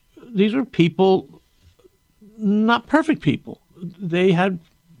were people, not perfect people.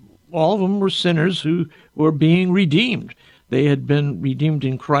 All of them were sinners who were being redeemed. They had been redeemed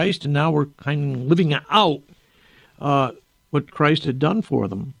in Christ, and now were kind of living out what Christ had done for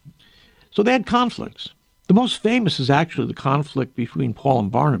them. So they had conflicts. The most famous is actually the conflict between Paul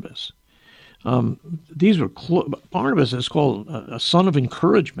and Barnabas. Barnabas is called a son of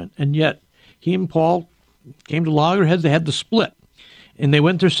encouragement, and yet he and Paul came to loggerheads. They had the split, and they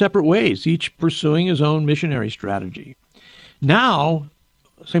went their separate ways, each pursuing his own missionary strategy. Now,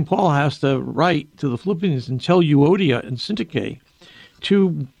 St. Paul has to write to the Philippians and tell Euodia and Syntyche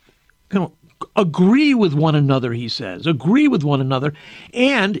to agree with one another, he says. Agree with one another.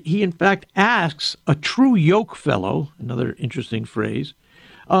 And he, in fact, asks a true yoke fellow, another interesting phrase,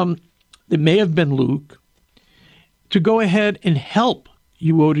 it may have been Luke, to go ahead and help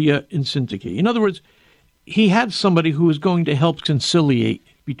Euodia and Syntyche. In other words, he had somebody who was going to help conciliate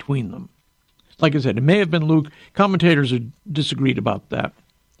between them. Like I said, it may have been Luke. Commentators have disagreed about that.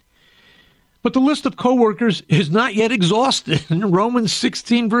 But the list of co-workers is not yet exhausted. In Romans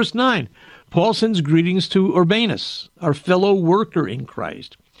 16, verse 9, Paul sends greetings to Urbanus, our fellow worker in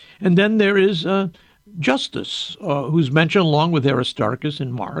Christ. And then there is Justus, who's mentioned along with Aristarchus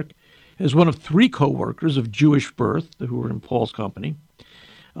and Mark as one of 3 co-workers of Jewish birth who were in Paul's company.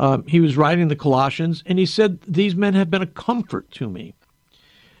 He was writing the Colossians, and he said, these men have been a comfort to me.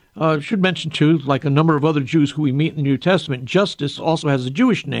 Should mention, too, like a number of other Jews who we meet in the New Testament, Justus also has a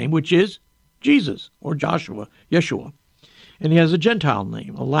Jewish name, which is Jesus, or Joshua, Yeshua. And he has a Gentile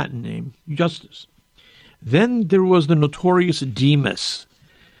name, a Latin name, Justus. Then there was the notorious Demas.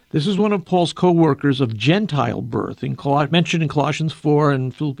 This is one of Paul's co-workers of Gentile birth, mentioned in Colossians 4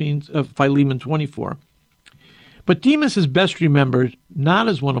 and Philemon 24. But Demas is best remembered not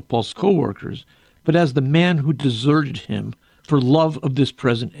as one of Paul's co-workers, but as the man who deserted him for love of this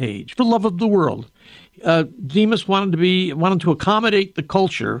present age, for love of the world. Demas wanted to accommodate the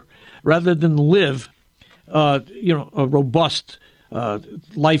culture rather than live, a robust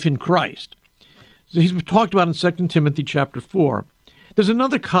life in Christ. So he's talked about in 2 Timothy chapter 4. There's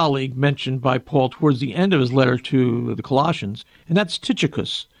another colleague mentioned by Paul towards the end of his letter to the Colossians, and that's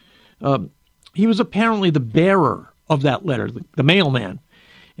Tychicus. He was apparently the bearer of that letter, the mailman.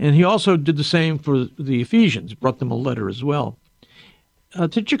 And he also did the same for the Ephesians, brought them a letter as well.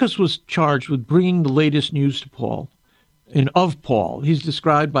 Tychicus was charged with bringing the latest news to Paul and of Paul. He's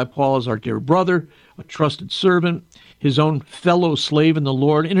described by Paul as our dear brother, a trusted servant, his own fellow slave in the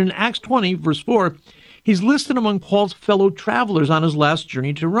Lord. And in Acts 20, verse 4, he's listed among Paul's fellow travelers on his last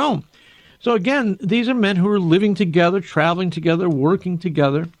journey to Rome. So again, these are men who are living together, traveling together, working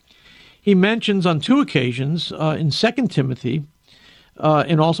together. He mentions on 2 occasions in 2 Timothy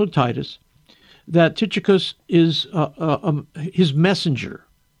and also Titus that Tychicus is his messenger.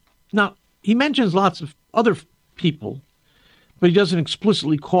 Now, he mentions lots of other people, but he doesn't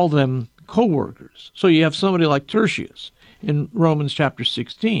explicitly call them co-workers. So you have somebody like Tertius in Romans chapter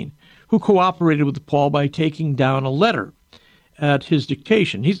 16, who cooperated with Paul by taking down a letter at his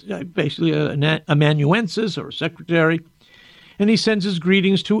dictation. He's basically an amanuensis or a secretary, and he sends his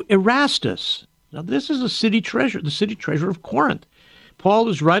greetings to Erastus. Now, this is a city treasure, the city treasure of Corinth. Paul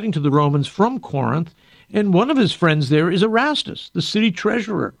is writing to the Romans from Corinth, and one of his friends there is Erastus, the city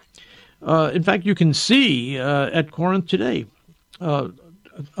treasurer. In fact, you can see at Corinth today a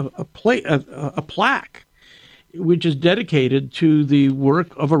plaque which is dedicated to the work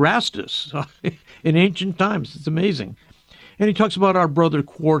of Erastus in ancient times. It's amazing. And he talks about our brother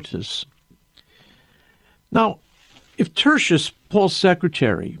Quartus. Now, if Tertius, Paul's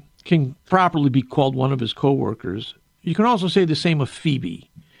secretary, can properly be called one of his co-workers, you can also say the same of Phoebe,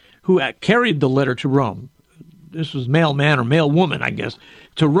 who carried the letter to Rome. This was mailman or mailwoman, I guess,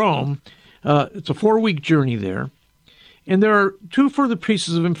 to Rome. It's a 4-week journey there. And there are 2 further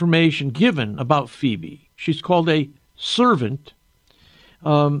pieces of information given about Phoebe. She's called a servant,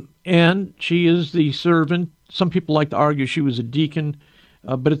 and she is the servant. Some people like to argue she was a deacon,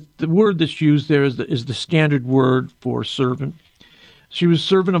 but the word that's used there is the standard word for servant. She was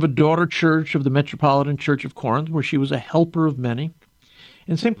servant of a daughter church of the Metropolitan Church of Corinth, where she was a helper of many.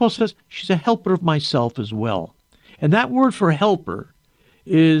 And St. Paul says, she's a helper of myself as well. And that word for helper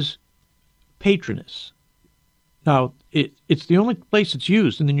is patronus. Now, it's the only place it's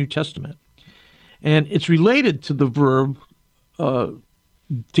used in the New Testament. And it's related to the verb to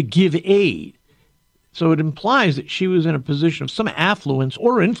give aid. So it implies that she was in a position of some affluence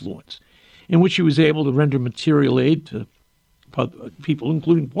or influence in which she was able to render material aid to people,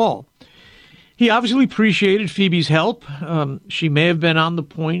 including Paul. He obviously appreciated Phoebe's help. She may have been on the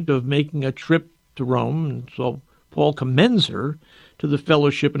point of making a trip to Rome, and so Paul commends her to the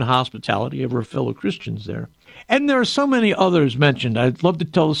fellowship and hospitality of her fellow Christians there. And there are so many others mentioned. I'd love to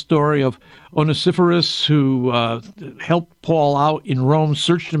tell the story of Onesiphorus, who helped Paul out in Rome,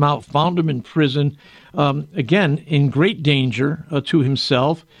 searched him out, found him in prison, again, in great danger to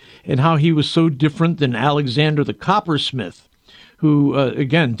himself, and how he was so different than Alexander the coppersmith, who,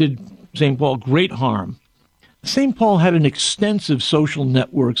 again, did St. Paul great harm. St. Paul had an extensive social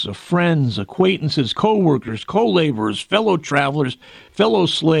networks of friends, acquaintances, co-workers, co-laborers, fellow travelers, fellow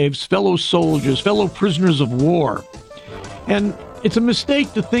slaves, fellow soldiers, fellow prisoners of war. And It's a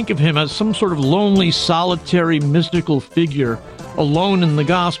mistake to think of him as some sort of lonely, solitary, mystical figure alone in the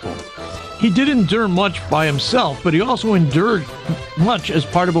gospel. He did endure much by himself, but he also endured much as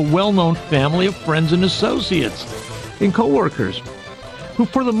part of a well-known family of friends and associates and co-workers, who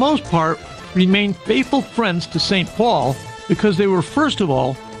for the most part remained faithful friends to St. Paul because they were, first of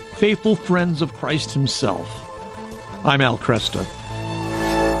all, faithful friends of Christ himself. I'm Al Cresta.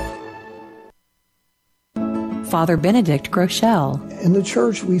 Father Benedict Groeschel. In the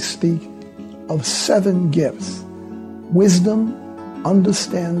church, we speak of 7 gifts: wisdom,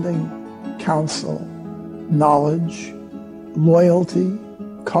 understanding, counsel, knowledge, loyalty,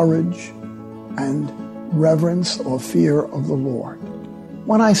 courage, and reverence or fear of the Lord.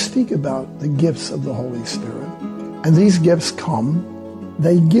 When I speak about the gifts of the Holy Spirit, and these gifts come,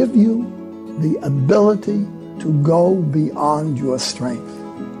 they give you the ability to go beyond your strength.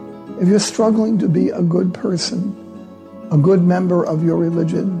 If you're struggling to be a good person, a good member of your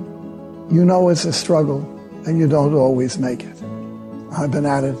religion, you know it's a struggle and you don't always make it. I've been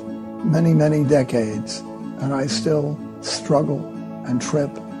at it many, many decades, and I still struggle and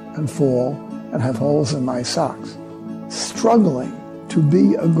trip and fall and have holes in my socks. Struggling to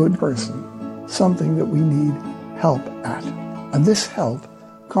be a good person, something that we need help at. And this help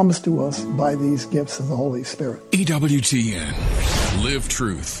comes to us by these gifts of the Holy Spirit. EWTN. Live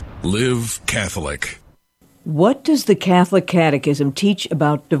truth. Live Catholic. What does the Catholic Catechism teach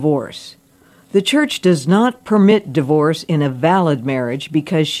about divorce? The Church does not permit divorce in a valid marriage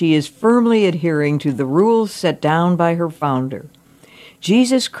because she is firmly adhering to the rules set down by her founder.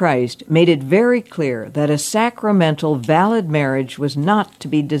 Jesus Christ made it very clear that a sacramental, valid marriage was not to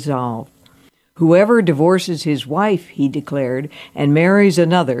be dissolved. Whoever divorces his wife, he declared, and marries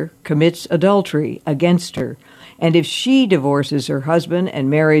another, commits adultery against her, and if she divorces her husband and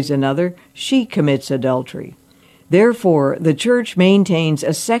marries another, she commits adultery. Therefore, the Church maintains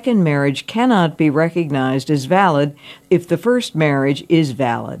a second marriage cannot be recognized as valid if the first marriage is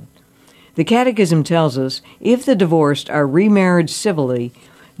valid. The Catechism tells us if the divorced are remarried civilly,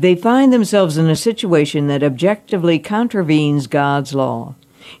 they find themselves in a situation that objectively contravenes God's law.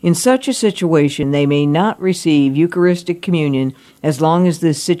 In such a situation, they may not receive Eucharistic communion as long as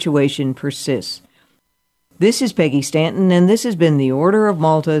this situation persists. This is Peggy Stanton, and this has been the Order of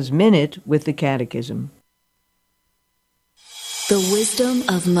Malta's Minute with the Catechism. The wisdom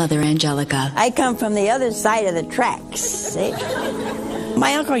of Mother Angelica. I come from the other side of the tracks, see?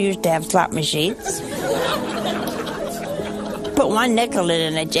 My uncle used to have slot machines. Put one nickel in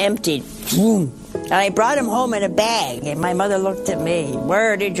and it's emptied. Boom. And I brought him home in a bag, and my mother looked at me.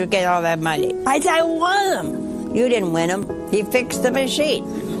 Where did you get all that money? I said, I won him. You didn't win him. He fixed the machine.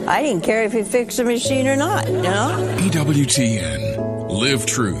 I didn't care if he fixed the machine or not, you know? EWTN. Live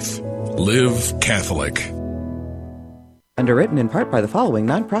truth. Live Catholic. Underwritten in part by the following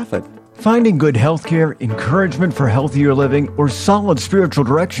nonprofit. Finding good health care, encouragement for healthier living, or solid spiritual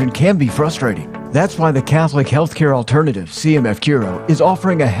direction can be frustrating. That's why the Catholic Healthcare Alternative, CMF Curo, is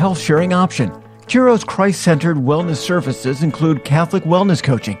offering a health-sharing option. Curo's Christ-centered wellness services include Catholic wellness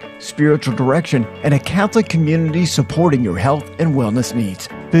coaching, spiritual direction, and a Catholic community supporting your health and wellness needs.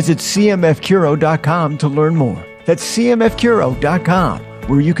 Visit cmfcuro.com to learn more. That's cmfcuro.com,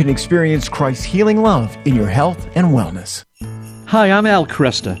 where you can experience Christ's healing love in your health and wellness. Hi, I'm Al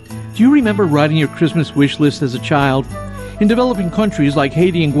Cresta. Do you remember writing your Christmas wish list as a child? In developing countries like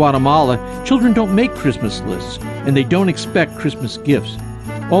Haiti and Guatemala, children don't make Christmas lists, and they don't expect Christmas gifts.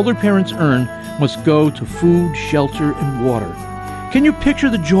 All their parents earn must go to food, shelter, and water. Can you picture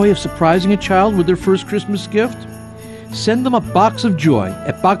the joy of surprising a child with their first Christmas gift? Send them a box of joy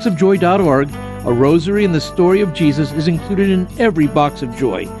at boxofjoy.org. A rosary and the story of Jesus is included in every box of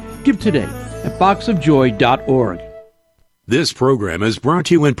joy. Give today at boxofjoy.org. This program is brought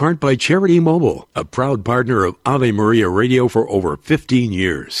to you in part by Charity Mobile, a proud partner of Ave Maria Radio for over 15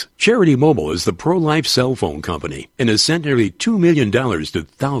 years. Charity Mobile is the pro-life cell phone company and has sent nearly $2 million to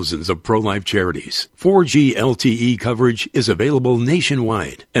thousands of pro-life charities. 4G LTE coverage is available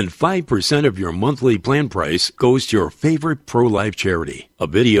nationwide, and 5% of your monthly plan price goes to your favorite pro-life charity. A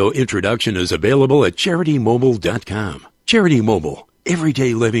video introduction is available at CharityMobile.com. Charity Mobile,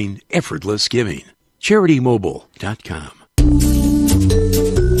 everyday living, effortless giving. CharityMobile.com.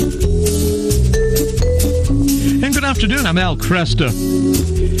 And good afternoon, I'm Al Cresta.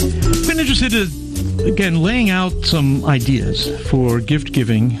 I've been interested in, again, laying out some ideas for gift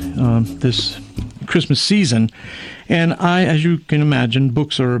giving this Christmas season. And as you can imagine,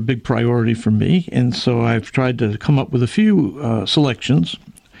 books are a big priority for me. And so I've tried to come up with a few selections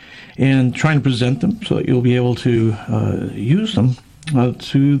and trying to present them so that you'll be able to use them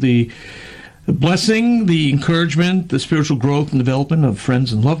to the the blessing, the encouragement, the spiritual growth and development of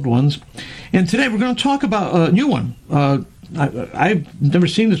friends and loved ones. And today we're going to talk about a new one. I've never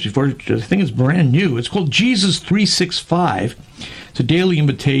seen this before. I think it's brand new. It's called Jesus 365. It's a daily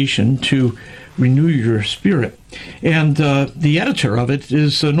invitation to renew your spirit. And the editor of it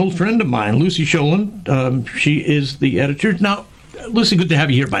is an old friend of mine, Lucy Scholand. She is the editor. Now, Lucy, good to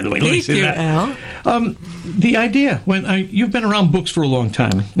have you here, by the way. Thank you, Al. The idea, you've been around books for a long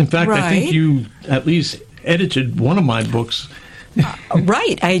time. In fact, right. I think you at least edited one of my books.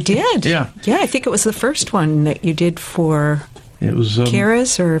 Right, I did. Yeah, I think it was the first one that you did for. It was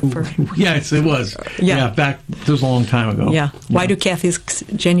Kara's or for. Yes, it was. Yeah, back. It was a long time ago. Yeah. Why do Catholics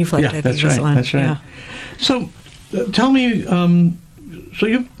genuflect? Yeah, that's right. That's right. Yeah. So, tell me. So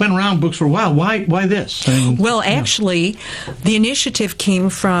you've been around books for a while. Why this? Well, actually, the initiative came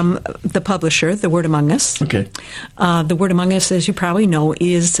from the publisher, The Word Among Us. Okay. The Word Among Us, as you probably know,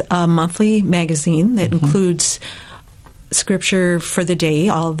 is a monthly magazine that includes Scripture for the day,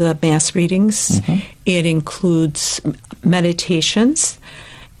 all the Mass readings. It includes meditations,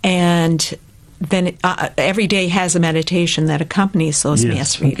 and then every day has a meditation that accompanies those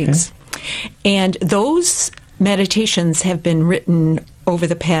Mass readings. And those meditations have been written over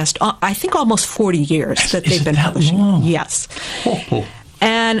the past, I think, almost 40 years that they've been publishing. Long? Yes.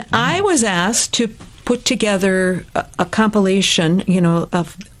 And I was asked to put together a compilation,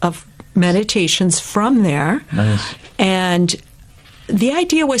 of meditations from there. Nice. And the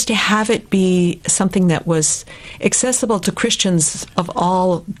idea was to have it be something that was accessible to Christians of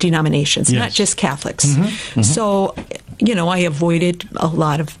all denominations, not just Catholics. So, I avoided a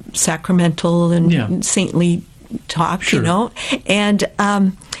lot of sacramental and saintly talk, and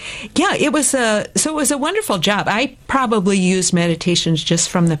it was a wonderful job. I probably used meditations just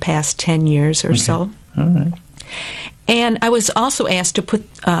from the past 10 years or so. All right. And I was also asked to put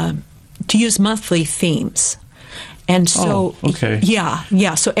to use monthly themes. And so,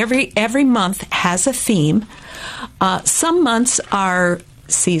 so every month has a theme. Some months are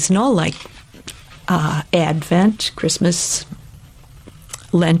seasonal, like Advent, Christmas,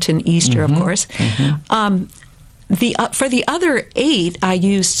 Lent, and Easter, of course. For the other 8, I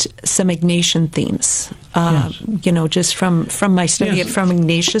used some Ignatian themes. Just from my study from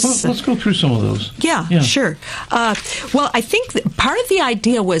Ignatius. Let's go through some of those. Yeah. Sure. Well, I think that part of the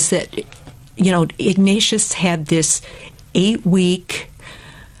idea was that Ignatius had this 8-week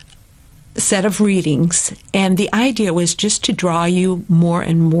set of readings, and the idea was just to draw you more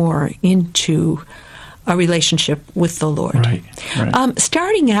and more into a relationship with the Lord. Right.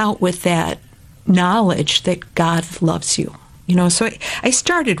 Starting out with that knowledge that God loves you. So I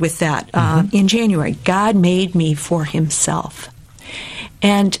started with that in January. God made me for himself.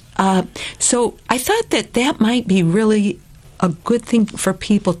 And so I thought that might be really a good thing for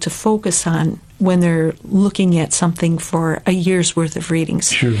people to focus on when they're looking at something for a year's worth of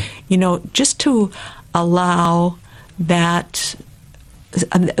readings. Sure. Just to allow those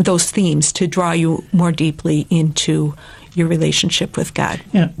themes to draw you more deeply into your relationship with God.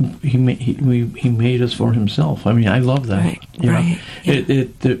 Yeah, he made us for himself. I mean, I love that. Right. Yeah.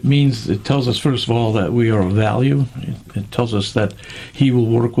 It means, it tells us, first of all, that we are of value. It tells us that he will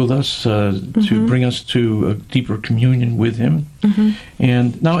work with us to bring us to a deeper communion with him.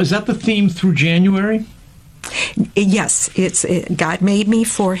 And now, is that the theme through January? Yes, it's God made me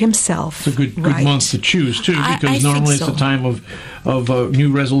for himself. It's a good month to choose, too, because normally it's a time of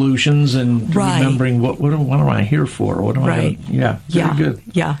new resolutions and remembering what am I here for? What am I? Very good.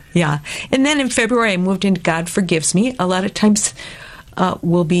 Yeah. And then in February, I moved into God Forgives Me. A lot of times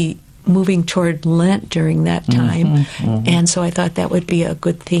we'll be moving toward Lent during that time, and so I thought that would be a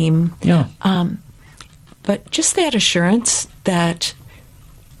good theme. Yeah. But just that assurance that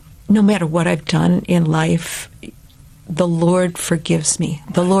no matter what I've done in life, the Lord forgives me.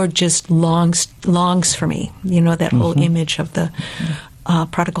 The Lord just longs for me. That whole image of the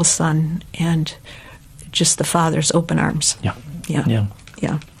prodigal son and just the Father's open arms. Yeah.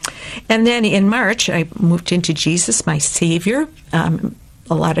 And then in March, I moved into Jesus, my Savior.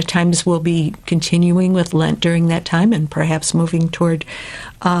 A lot of times we'll be continuing with Lent during that time and perhaps moving toward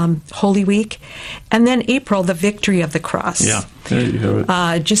Holy Week. And then April, the victory of the cross. Yeah, there you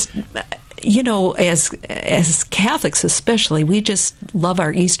have it. Just, as Catholics especially, we just love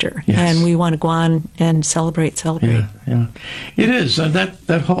our Easter. Yes. And we want to go on and celebrate. Yeah. It is.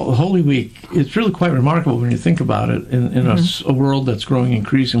 That Holy Week, it's really quite remarkable when you think about it. In a world that's growing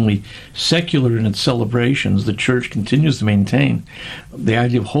increasingly secular in its celebrations, the Church continues to maintain the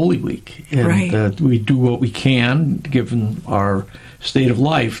idea of Holy Week. And we do what we can, given our state of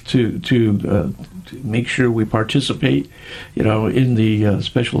life to make sure we participate, in the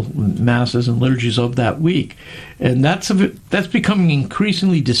special masses and liturgies of that week, and that's becoming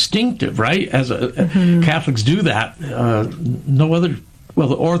increasingly distinctive, right? As Catholics do that, no other. Well,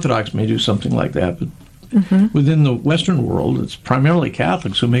 the Orthodox may do something like that, but within the Western world, it's primarily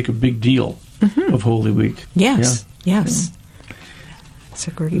Catholics who make a big deal of Holy Week. Yes, yes. It's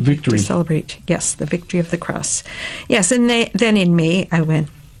a great victory to celebrate. Yes, the victory of the cross. Yes, and then in May, I went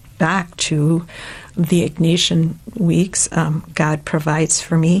back to the Ignatian weeks. God provides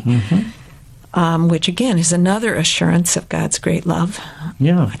for me, which again is another assurance of God's great love.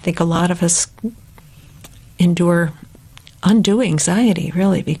 Yeah, I think a lot of us endure undue anxiety,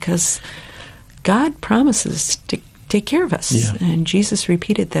 really, because God promises to take care of us, and Jesus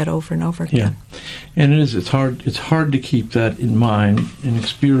repeated that over and over again. Yeah, and it's hard to keep that in mind and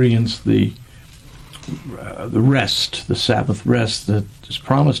experience the rest, the Sabbath rest that is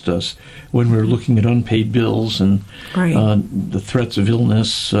promised us when we're looking at unpaid bills and the threats of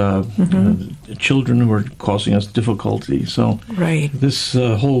illness, children who are causing us difficulty. So this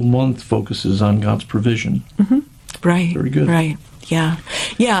whole month focuses on God's provision. Right. Very good. Right. Yeah.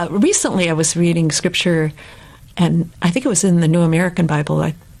 Yeah. Recently I was reading scripture, and I think it was in the New American Bible.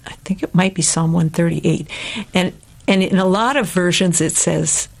 I think it might be Psalm 138. And in a lot of versions it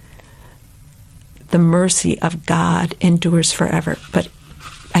says, the mercy of God endures forever. But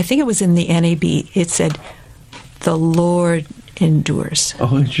I think it was in the NAB. It said, the Lord endures.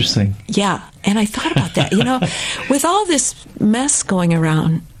 Oh, interesting. Yeah. And I thought about that. With all this mess going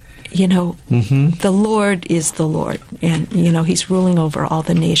around, the Lord is the Lord. And, He's ruling over all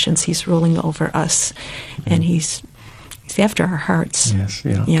the nations. He's ruling over us. And He's after our hearts. Yes,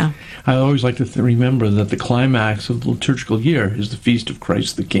 yeah. Yeah. I always like to remember that the climax of the liturgical year is the Feast of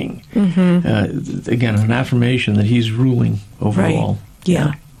Christ the King. Again, an affirmation that He's ruling over all.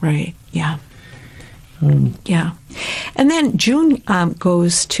 Yeah, right. Yeah. Yeah. And then June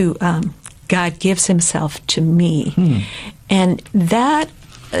goes to God gives Himself to me. And that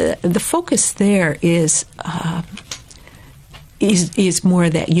the focus there is more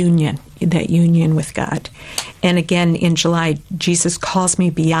that union with God. And again, in July, Jesus calls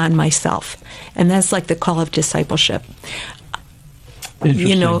me beyond myself, and that's like the call of discipleship.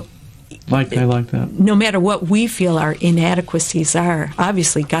 Interesting. I like that. No matter what we feel our inadequacies are,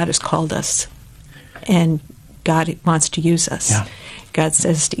 obviously God has called us, and God wants to use us. Yeah. God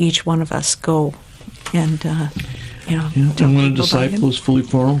says to each one of us, "Go," and and when a disciple is fully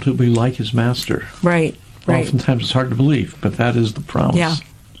formed, he'll be like his master. Right. Oftentimes it's hard to believe, but that is the promise.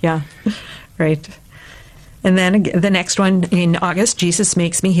 Yeah, right. And then the next one in August, Jesus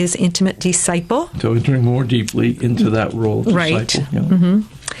makes me His intimate disciple. So entering more deeply into that role of disciple. Right.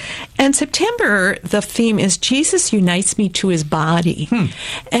 And September, the theme is Jesus unites me to His body.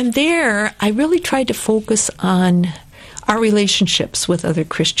 And there, I really tried to focus on our relationships with other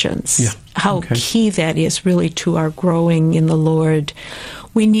Christians, how key that is really to our growing in the Lord.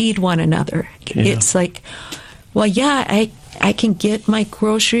 We need one another. It's like, well, I can get my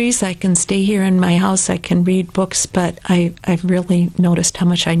groceries, I can stay here in my house, I can read books, but I've really noticed how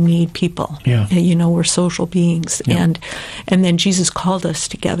much I need people. Yeah. We're social beings. Yeah. And then Jesus called us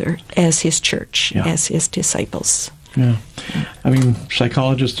together as His church, as His disciples. Yeah. I mean,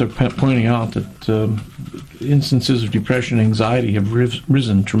 psychologists are pointing out that instances of depression and anxiety have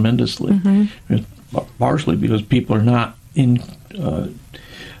risen tremendously, partially because people are not in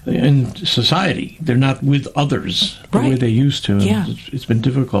society. They're not with others the way they used to. Yeah. It's been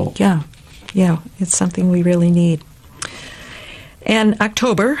difficult. Yeah. It's something we really need. And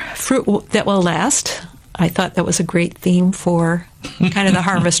October, fruit that will last. I thought that was a great theme for kind of the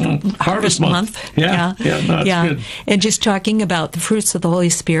harvest month. Yeah. Good. And just talking about the fruits of the Holy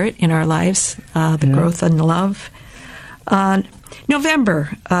Spirit in our lives, the growth and love.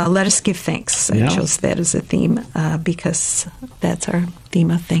 November, let us give thanks. I chose that as a theme because that's our theme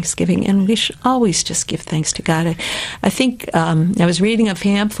of Thanksgiving, and we should always just give thanks to God. I think I was reading a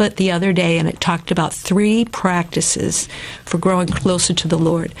pamphlet the other day, and it talked about 3 practices for growing closer to the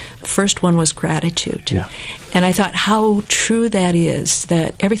Lord. The first one was gratitude. And I thought how true that is,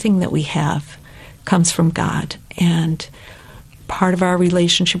 that everything that we have comes from God, and part of our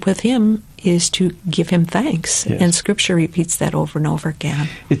relationship with Him is to give Him thanks. And Scripture repeats that over and over again.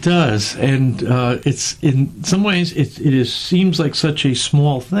 It does, and it's in some ways it seems like such a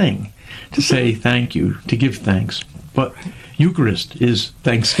small thing to say thank you, to give thanks. But Eucharist is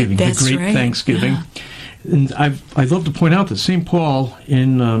Thanksgiving, That's the great right. Thanksgiving. And I'd love to point out that St. Paul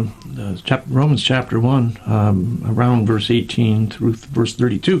in Romans chapter 1, around verse 18 through verse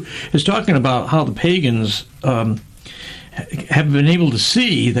 32, is talking about how the pagans have been able to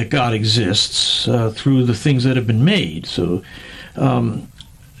see that God exists through the things that have been made. So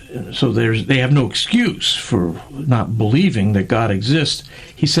they have no excuse for not believing that God exists.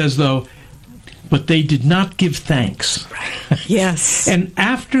 He says, though, but they did not give thanks. Yes. And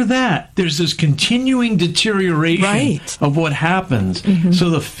after that, there's this continuing deterioration of what happens. Mm-hmm. So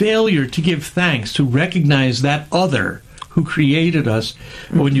the failure to give thanks, to recognize that other who created us,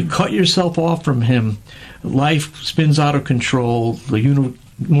 when you cut yourself off from him, life spins out of control, the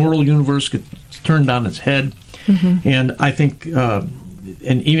moral universe gets turned on its head. Mm-hmm. And I think,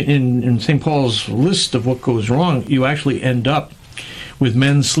 and even in St. Paul's list of what goes wrong, you actually end up with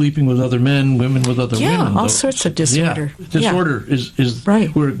men sleeping with other men, women with other women. Yeah, all sorts of disorder. Yeah, disorder is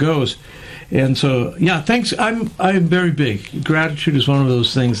where it goes. And so, thanks. I'm very big. Gratitude is one of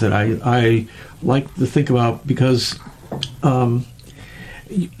those things that I like to think about, because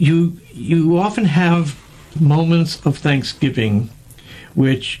you often have moments of Thanksgiving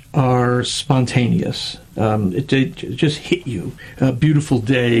which are spontaneous. It just hit you. A beautiful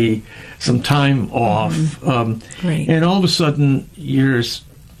day, some time off, and all of a sudden you're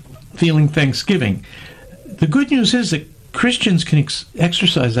feeling Thanksgiving. The good news is that Christians can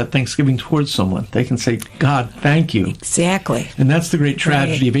exercise that Thanksgiving towards someone. They can say, God, thank you. Exactly. And that's the great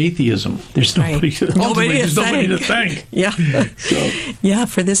tragedy of atheism. There's nobody to thank. Yeah. So.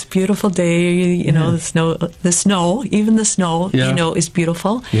 For this beautiful day, the snow, is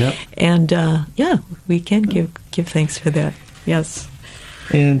beautiful. Yeah. And, we can give thanks for that. Yes.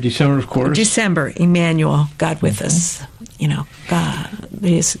 And December, of course. December, Emmanuel, God with us. God,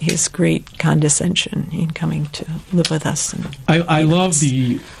 his great condescension in coming to live with us. I love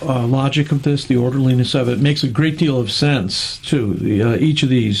the logic of this, the orderliness of it. It makes a great deal of sense, too, each of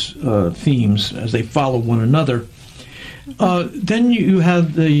these themes as they follow one another. Then you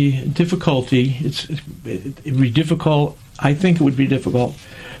have the difficulty. It would be difficult, I think it would be difficult,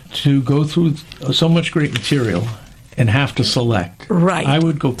 to go through so much great material and have to select. Right. I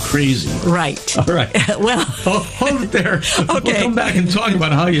would go crazy. Right. All right. Well, hold it there. Okay. We'll come back and talk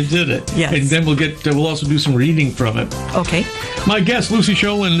about how you did it. Yes. And then we'll also do some reading from it. Okay. My guest, Lucy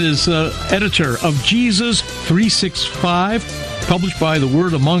Scholand, is editor of Jesus 365, published by The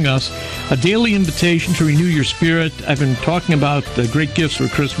Word Among Us, a daily invitation to renew your spirit. I've been talking about the great gifts for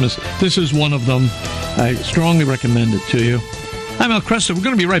Christmas. This is one of them. I strongly recommend it to you. I'm Al Cresta. We're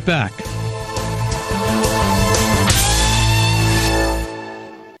going to be right back.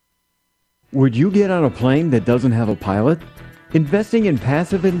 Would you get on a plane that doesn't have a pilot? Investing in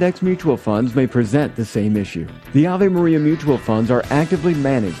passive index mutual funds may present the same issue. The Ave Maria mutual funds are actively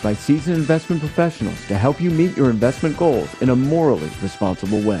managed by seasoned investment professionals to help you meet your investment goals in a morally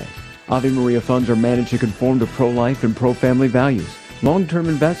responsible way. Ave Maria funds are managed to conform to pro-life and pro-family values. Long-term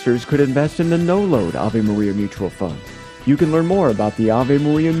investors could invest in the no-load Ave Maria mutual funds. You can learn more about the Ave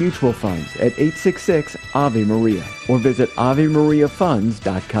Maria mutual funds at 866-AVE-MARIA or visit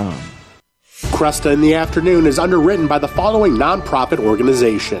AveMariaFunds.com. Cresta in the Afternoon is underwritten by the following nonprofit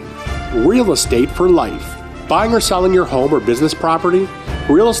organization: Real Estate for Life. Buying or selling your home or business property?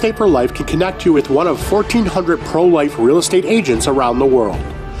 Real Estate for Life can connect you with one of 1,400 pro-life real estate agents around the world.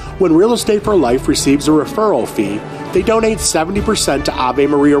 When Real Estate for Life receives a referral fee, they donate 70% to Ave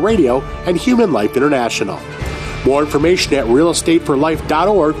Maria Radio and Human Life International. More information at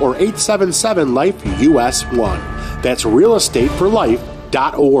realestateforlife.org or 877-LIFE-US1. That's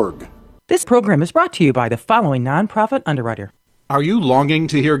realestateforlife.org. This program is brought to you by the following nonprofit underwriter. Are you longing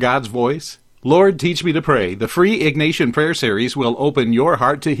to hear God's voice? Lord, Teach Me to Pray, the free Ignatian Prayer Series, will open your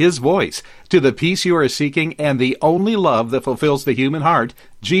heart to His voice, to the peace you are seeking, and the only love that fulfills the human heart,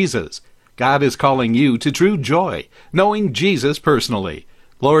 Jesus. God is calling you to true joy, knowing Jesus personally.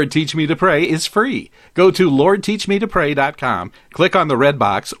 Lord, Teach Me to Pray is free. Go to LordTeachMeToPray.com, click on the red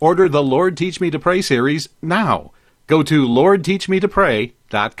box, order the Lord, Teach Me to Pray series now. Go to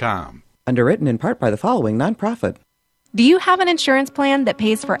LordTeachMeToPray.com. Underwritten in part by the following nonprofit. Do you have an insurance plan that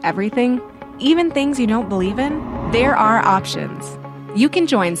pays for everything, even things you don't believe in? There are options. You can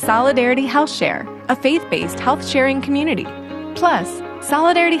join Solidarity Health Share, a faith-based health-sharing community. Plus,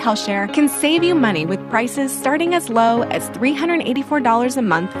 Solidarity Health Share can save you money with prices starting as low as $384 a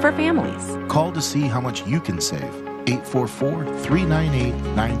month for families. Call to see how much you can save.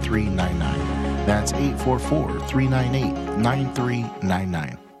 844-398-9399. That's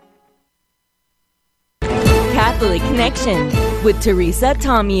 844-398-9399. Catholic Connection with Teresa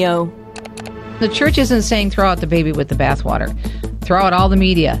Tomeo. The church isn't saying throw out the baby with the bathwater. Throw out all the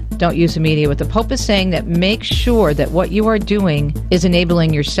media. Don't use the media. What the Pope is saying, that make sure that what you are doing is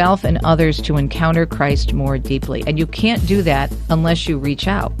enabling yourself and others to encounter Christ more deeply. And you can't do that unless you reach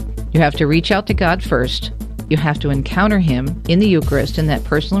out. You have to reach out to God first. You have to encounter him in the Eucharist, in that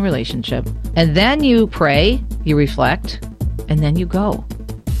personal relationship. And then you pray, you reflect, and then you go.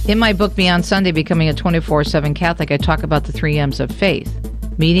 In my book, Beyond Sunday, Becoming a 24/7 Catholic, I talk about the 3 M's of faith: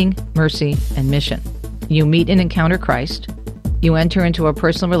 meeting, mercy, and mission. You meet and encounter Christ. You enter into a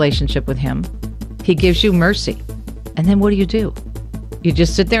personal relationship with him. He gives you mercy. And then what do? You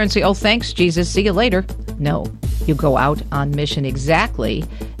just sit there and say, oh, thanks, Jesus, see you later. No, you go out on mission exactly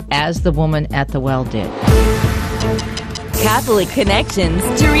as the woman at the well did. Catholic Connections,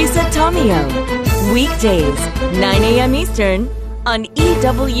 Teresa Tomeo. Weekdays, 9 a.m. Eastern on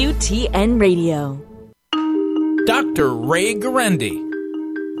EWTN Radio. Dr. Ray Guarendi.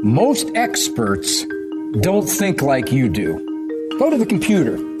 Most experts don't think like you do. Go to the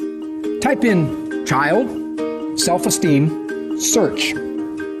computer. Type in child, self-esteem, search.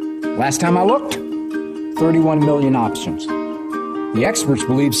 Last time I looked, 31 million options. The experts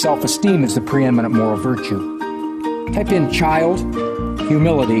believe self-esteem is the preeminent moral virtue. Type in child,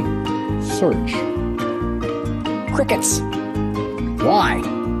 humility, search. Crickets. Why?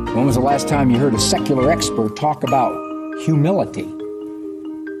 When was the last time you heard a secular expert talk about humility?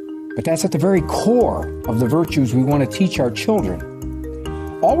 But that's at the very core of the virtues we want to teach our children.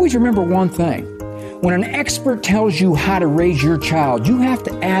 Always remember one thing. When an expert tells you how to raise your child, you have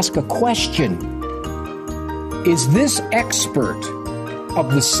to ask a question. Is this expert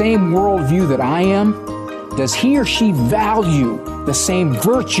of the same worldview that I am? Does he or she value the same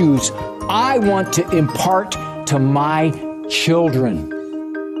virtues I want to impart to my children?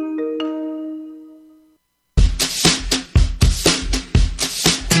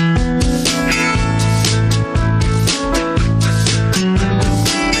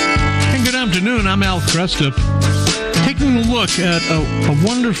 I'm Al Cresta, taking a look at a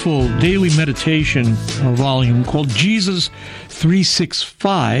wonderful daily meditation volume called Jesus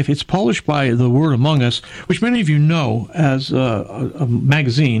 365. It's published by The Word Among Us, which many of you know as a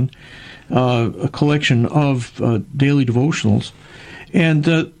magazine, a collection of daily devotionals. And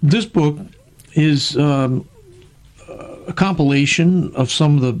this book is a compilation of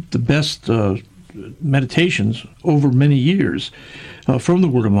some of the best meditations over many years from The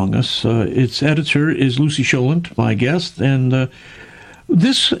Word Among Us. Its editor is Lucy Scholand, my guest, and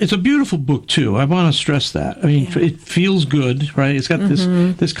it's a beautiful book too. I want to stress that. I mean, it feels good, right? It's got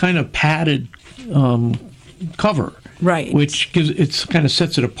this kind of padded cover, right, which kind of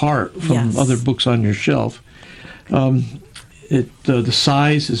sets it apart from other books on your shelf. The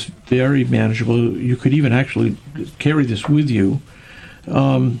size is very manageable. You could even actually carry this with you.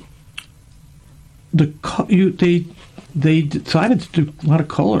 They decided to do a lot of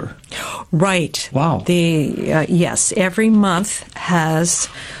color. Right. Wow. Yes, every month has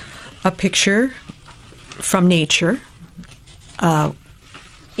a picture from nature, I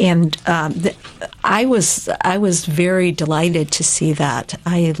was very delighted to see that.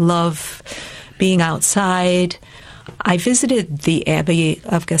 I love being outside. I visited the Abbey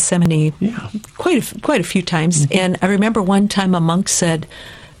of Gethsemane quite a few times, and I remember one time a monk said,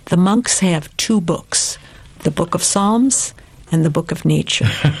 the monks have 2 books, the Book of Psalms and the Book of Nature.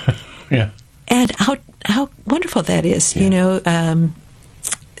 Yeah. And how wonderful that is,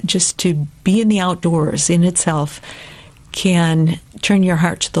 just to be in the outdoors in itself can turn your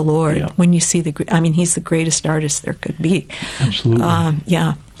heart to the Lord when you see he's the greatest artist there could be. Absolutely.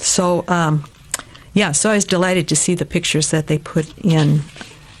 So I was delighted to see the pictures that they put in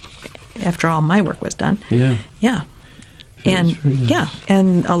after all my work was done. Yeah. Yeah. And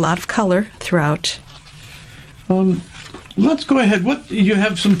and a lot of color throughout. Let's go ahead. You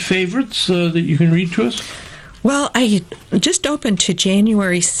have some favorites that you can read to us? Well, I just opened to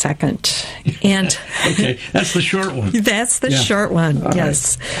January 2nd, and okay, that's the short one. That's the short one,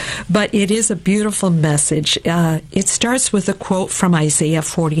 yes. Right. But it is a beautiful message. It starts with a quote from Isaiah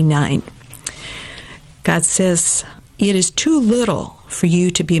 49. God says, "It is too little for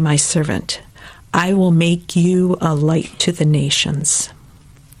you to be my servant. I will make you a light to the nations."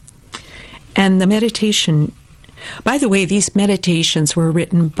 And the meditation, by the way, these meditations were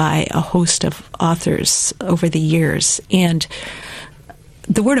written by a host of authors over the years, and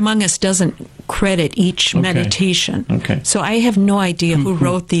The Word Among Us doesn't credit each meditation. Okay. So I have no idea who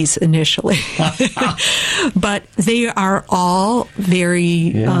wrote these initially. But they are all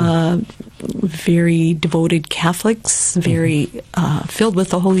very devoted Catholics, very filled with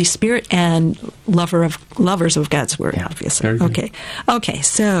the Holy Spirit, and lovers of God's Word, obviously. Okay,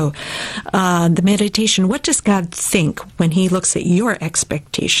 so the meditation, what does God think when he looks at your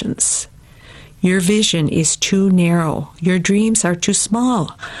expectations? Your vision is too narrow. Your dreams are too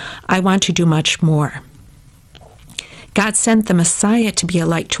small. I want to do much more. God sent the Messiah to be a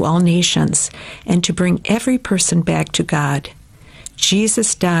light to all nations and to bring every person back to God.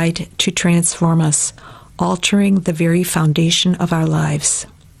 Jesus died to transform us, altering the very foundation of our lives.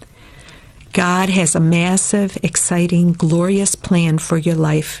 God has a massive, exciting, glorious plan for your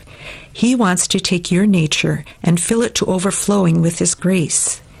life. He wants to take your nature and fill it to overflowing with His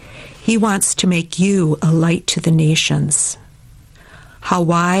grace. He wants to make you a light to the nations. How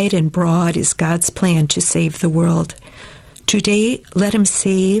wide and broad is God's plan to save the world? Today, let Him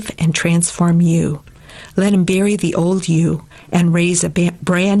save and transform you. Let Him bury the old you and raise a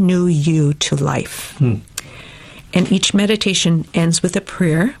brand new you to life. And each meditation ends with a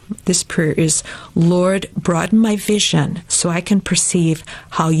prayer. This prayer is, Lord, broaden my vision so I can perceive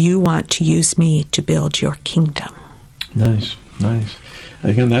how you want to use me to build your kingdom. Nice, nice.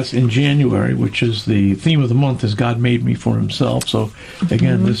 Again, that's in January, which is the theme of the month, is God made me for Himself. So,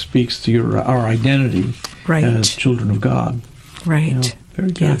 again, this speaks to our identity as children of God. Right. Very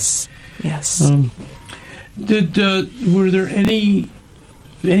good. Yes. Yes. Were there any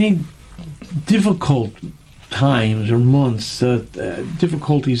difficult times or months,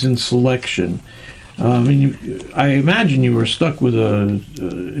 difficulties in selection? I imagine you were stuck with an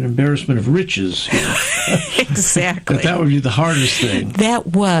embarrassment of riches. Exactly. That would be the hardest thing. That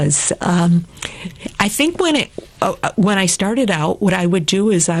was. I think when I started out, what I would do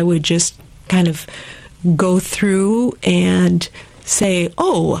is I would just kind of go through and say,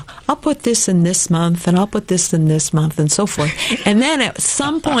 oh, I'll put this in this month, and I'll put this in this month, and so forth. And then at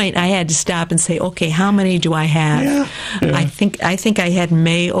some point, I had to stop and say, okay, how many do I have? Yeah. I think I had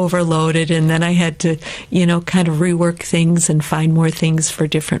May overloaded, and then I had to, kind of rework things and find more things for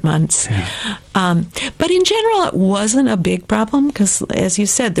different months. Yeah. But in general, it wasn't a big problem because, as you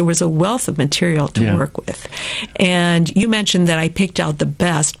said, there was a wealth of material to work with. And you mentioned that I picked out the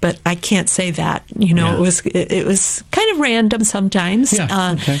best, but I can't say that. It was kind of random sometimes.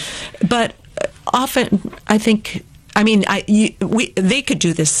 But often, I think, they could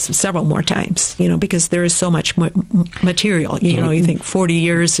do this several more times, because there is so much material. You think 40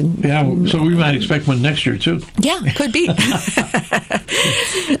 years. So we might expect one next year, too. Yeah, could be.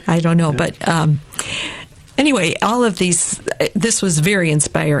 I don't know. But anyway, all of this was very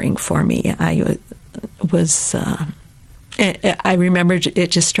inspiring for me. I remember it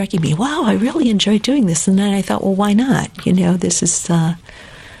just striking me, wow, I really enjoyed doing this. And then I thought, well, why not? This is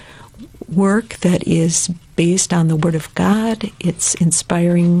work that is based on the Word of God. It's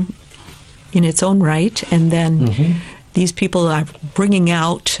inspiring in its own right. And then these people are bringing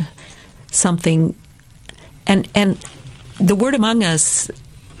out something. And the Word Among Us,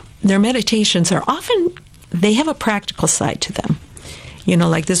 their meditations are often, they have a practical side to them.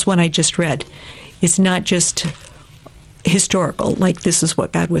 Like this one I just read. It's not just historical, like this is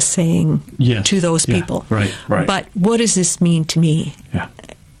what God was saying to those people. Right. But what does this mean to me? Yeah.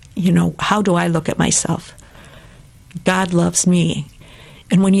 How do I look at myself? God loves me.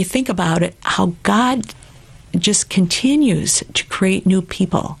 And when you think about it, how God just continues to create new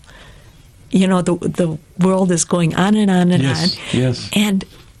people. The world is going on and on and on. Yes. And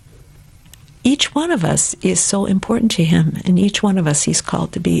each one of us is so important to Him, and each one of us He's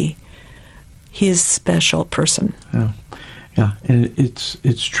called to be His special person. Yeah, and it's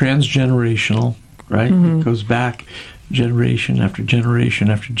transgenerational, right? It goes back generation after generation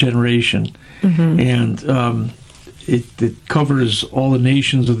after generation, and it covers all the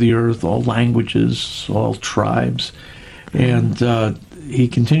nations of the earth, all languages, all tribes, and He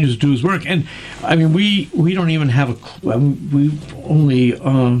continues to do His work. And we don't even have a clue.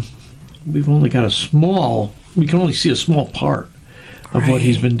 We've only got a small. We can only see a small part of what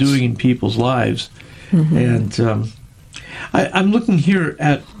He's been doing in people's lives, and. I'm looking here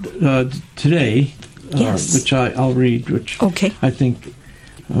at today, which I'll read, which I think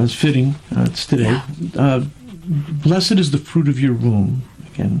is fitting. It's today. Blessed is the fruit of your womb.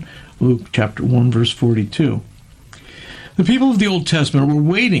 Again, Luke chapter 1, verse 42. The people of the Old Testament were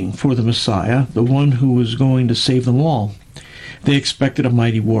waiting for the Messiah, the one who was going to save them all. They expected a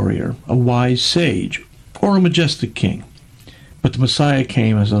mighty warrior, a wise sage, or a majestic king. But the Messiah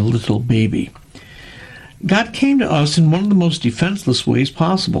came as a little baby. God came to us in one of the most defenseless ways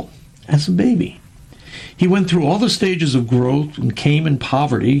possible, as a baby. He went through all the stages of growth and came in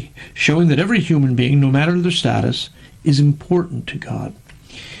poverty, showing that every human being, no matter their status, is important to God.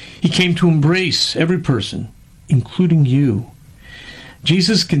 He came to embrace every person, including you.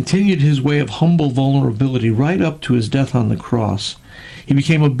 Jesus continued His way of humble vulnerability right up to His death on the cross. He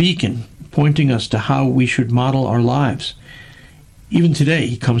became a beacon, pointing us to how we should model our lives. Even today,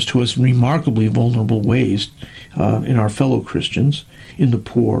 He comes to us in remarkably vulnerable ways in our fellow Christians, in the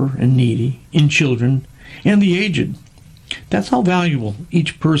poor and needy, in children, and the aged. That's how valuable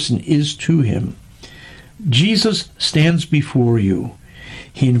each person is to him. Jesus stands before you.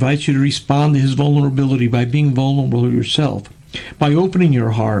 He invites you to respond to his vulnerability by being vulnerable yourself, by opening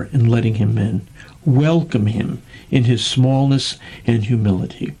your heart and letting him in. Welcome him in his smallness and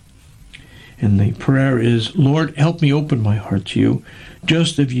humility. And the prayer is, Lord, help me open my heart to you,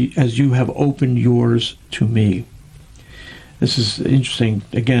 just as you have opened yours to me. This is interesting.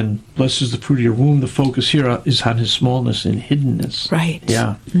 Again, blessed is the fruit of your womb. The focus here is on his smallness and hiddenness. Right.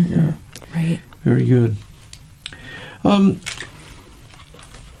 Yeah. Mm-hmm. Yeah. Right. Very good.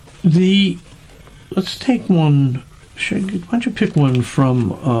 Let's take one. Why don't you pick one from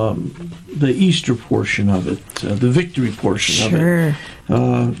the Easter portion of it, the victory portion of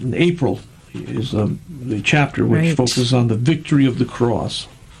it. April is the chapter which focuses on the victory of the cross.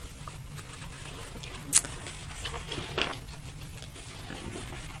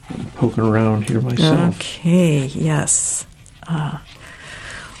 I'm poking around here myself. Okay, yes.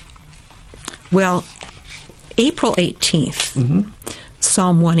 Well, April 18th,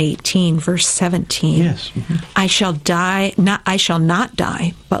 Psalm 118, verse 17. Yes. Mm-hmm. I shall not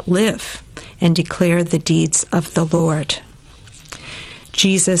die, but live, and declare the deeds of the Lord.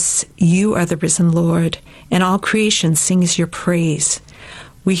 Jesus, you are the risen Lord, and all creation sings your praise.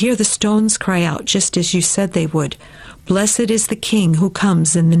 We hear the stones cry out, just as you said they would. Blessed is the King who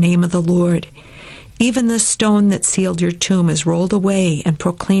comes in the name of the Lord. Even the stone that sealed your tomb is rolled away and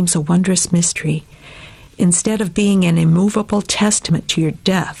proclaims a wondrous mystery. Instead of being an immovable testament to your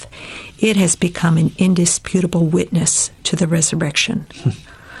death, it has become an indisputable witness to the resurrection.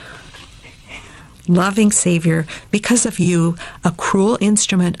 Loving Savior, because of you, a cruel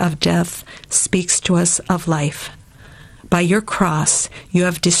instrument of death speaks to us of life. By your cross, you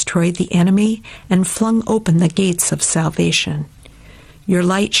have destroyed the enemy and flung open the gates of salvation. Your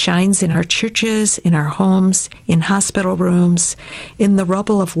light shines in our churches, in our homes, in hospital rooms, in the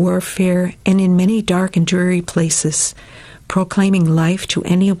rubble of warfare, and in many dark and dreary places, proclaiming life to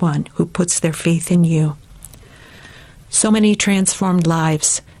anyone who puts their faith in you. So many transformed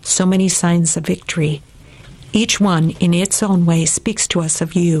lives, so many signs of victory. Each one, in its own way, speaks to us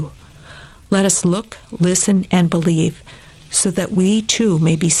of you. Let us look, listen, and believe, so that we too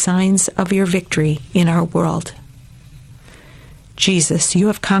may be signs of your victory in our world. Jesus, you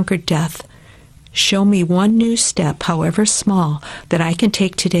have conquered death. Show me one new step, however small, that I can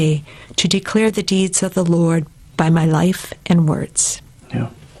take today to declare the deeds of the Lord by my life and words. Yeah.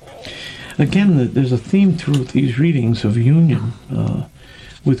 Again, there's a theme through these readings of union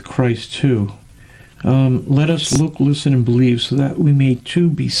with Christ too. Let us look, listen, and believe, so that we may too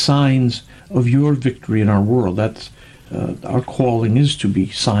be signs of your victory in our world. That's our calling, is to be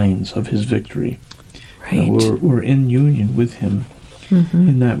signs of his victory. Right. We're in union with him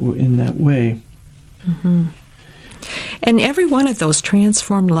in that way. Mm-hmm. And every one of those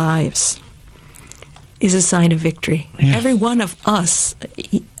transformed lives is a sign of victory. Yeah. Every one of us,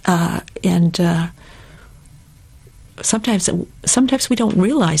 and sometimes we don't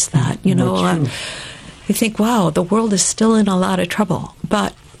realize that. You know, we think, wow, the world is still in a lot of trouble.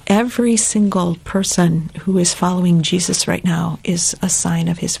 But every single person who is following Jesus right now is a sign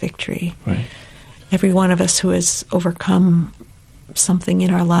of his victory. Right. Every one of us who has overcome something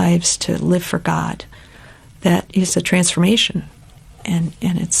in our lives to live for God, that is a transformation, and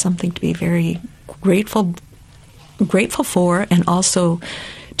it's something to be very grateful for, and also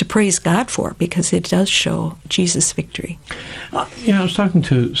to praise God for, because it does show Jesus' victory. I was talking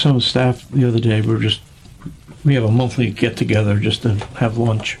to some of the staff the other day. We have a monthly get-together just to have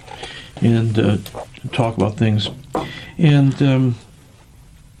lunch and talk about things. And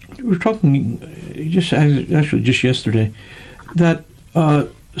we were talking just yesterday that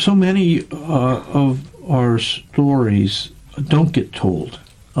so many of our stories don't get told.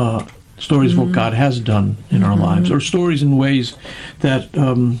 Stories of what God has done in our lives, or stories in ways that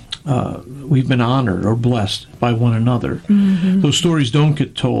we've been honored or blessed by one another. Mm-hmm. Those stories don't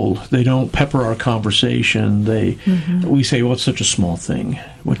get told. They don't pepper our conversation. We say, "Well, it's such a small thing.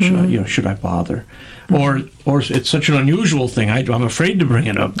 Should I bother?" Or it's such an unusual thing. I'm afraid to bring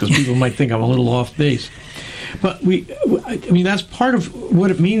it up because people might think I'm a little off base. But that's part of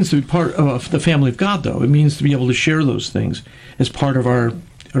what it means to be part of the family of God, though. It means to be able to share those things as part of our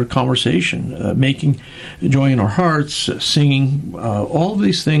conversation, making joy in our hearts, singing. All of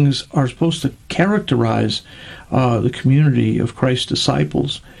these things are supposed to characterize the community of Christ's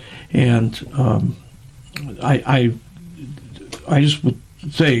disciples. And I just would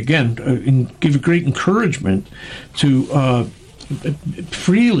say again, give a great encouragement to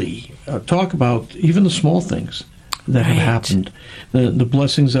freely talk about even the small things that have happened, the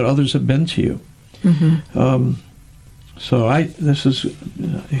blessings that others have been to you. Mm-hmm. So I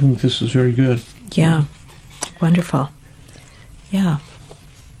think this is very good. Yeah, wonderful. Yeah,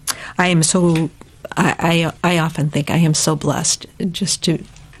 I am so. I often think I am so blessed just to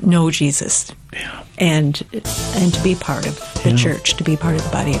know Jesus, and to be part of the church, to be part of the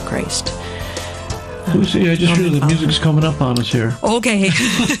body of Christ. Lucy, I just heard the music's coming up on us here. Okay.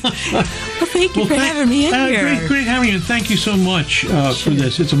 Well, thank you for having me in here. Great having you. Thank you so much for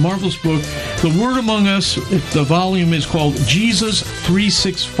this. It's a marvelous book. The Word Among Us, the volume is called Jesus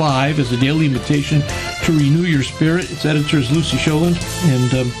 365 as a daily invitation to renew your spirit. Its editor is Lucy Scholand,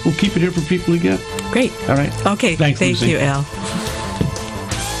 and we'll keep it here for people to get. Great. All right. Okay. Thanks, Thank Lucy. you, Al.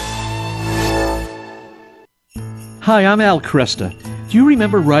 Hi, I'm Al Cresta. Do you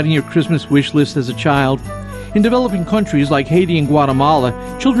remember writing your Christmas wish list as a child? In developing countries like Haiti and Guatemala,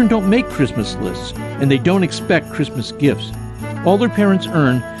 children don't make Christmas lists, and they don't expect Christmas gifts. All their parents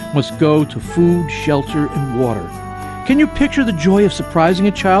earn must go to food, shelter, and water. Can you picture the joy of surprising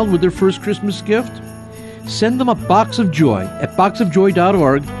a child with their first Christmas gift? Send them a box of joy at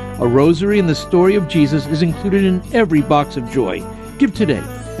boxofjoy.org. A rosary and the story of Jesus is included in every box of joy. Give today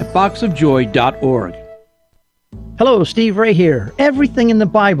at boxofjoy.org. Hello, Steve Ray here. Everything in the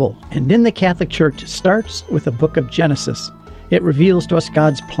Bible and in the Catholic Church starts with the book of Genesis. It reveals to us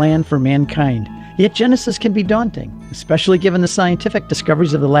God's plan for mankind. Yet Genesis can be daunting, especially given the scientific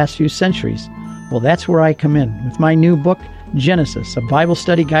discoveries of the last few centuries. Well, that's where I come in with my new book, Genesis, a Bible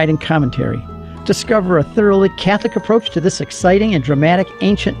study guide and commentary. Discover a thoroughly Catholic approach to this exciting and dramatic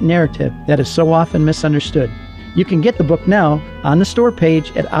ancient narrative that is so often misunderstood. You can get the book now on the store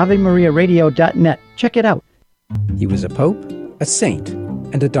page at AveMariaRadio.net. Check it out. He was a pope, a saint,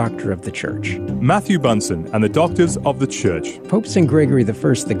 and a doctor of the Church. Matthew Bunson and the Doctors of the Church. Pope St. Gregory I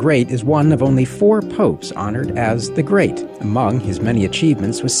the Great is one of only 4 popes honored as the Great. Among his many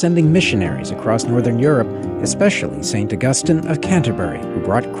achievements was sending missionaries across Northern Europe, especially St. Augustine of Canterbury, who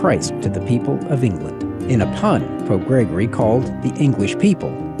brought Christ to the people of England. In a pun, Pope Gregory called the English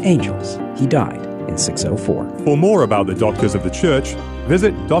people angels. He died in 604. For more about the Doctors of the Church,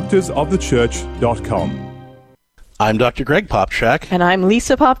 visit doctorsofthechurch.com. I'm Dr. Greg Popcak. And I'm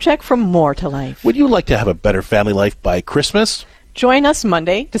Lisa Popcak from More to Life. Would you like to have a better family life by Christmas? Join us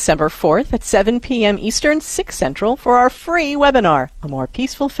Monday, December 4th at 7 p.m. Eastern, 6 Central for our free webinar, A More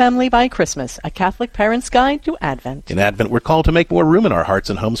Peaceful Family by Christmas, a Catholic Parent's Guide to Advent. In Advent, we're called to make more room in our hearts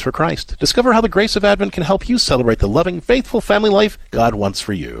and homes for Christ. Discover how the grace of Advent can help you celebrate the loving, faithful family life God wants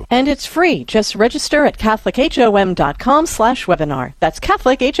for you. And it's free. Just register at CatholicHOM.com/webinar. That's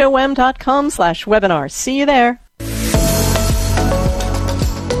CatholicHOM.com/webinar. See you there.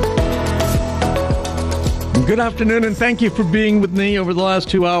 Good afternoon, and thank you for being with me over the last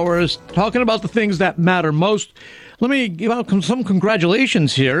 2 hours, talking about the things that matter most. Let me give out some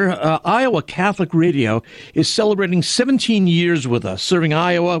congratulations here. Iowa Catholic Radio is celebrating 17 years with us, serving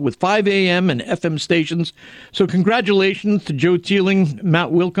Iowa with 5 a.m. and FM stations. So congratulations to Joe Teeling, Matt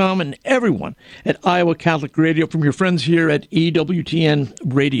Wilcom, and everyone at Iowa Catholic Radio from your friends here at EWTN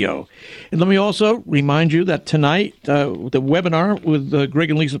Radio. And let me also remind you that tonight, the webinar with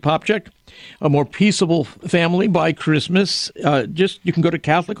Greg and Lisa Popcak, A More Peaceable Family by Christmas. You can go to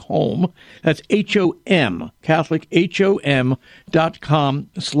Catholic Home. That's HOM,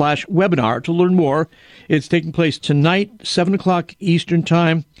 CatholicHOM.com/webinar to learn more. It's taking place tonight, 7 o'clock Eastern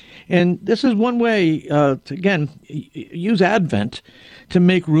Time. And this is one way to, again, use Advent to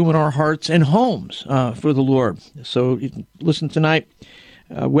make room in our hearts and homes for the Lord. So you can listen tonight,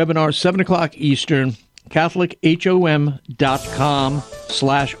 webinar, 7 o'clock Eastern,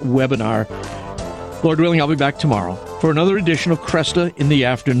 CatholicHOM.com/webinar. Lord willing, I'll be back tomorrow for another edition of Cresta in the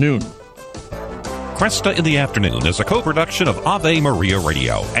Afternoon. Cresta in the Afternoon is a co-production of Ave Maria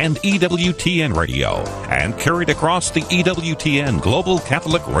Radio and EWTN Radio and carried across the EWTN Global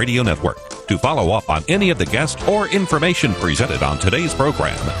Catholic Radio Network. To follow up on any of the guests or information presented on today's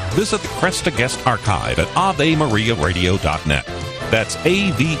program, visit the Cresta Guest Archive at AveMariaRadio.net. That's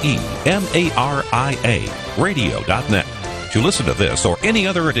AVEMARIA Radio.net. To listen to this or any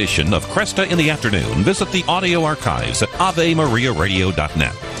other edition of Cresta in the Afternoon, visit the audio archives at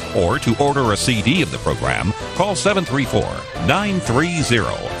AveMariaRadio.net. Or to order a CD of the program, call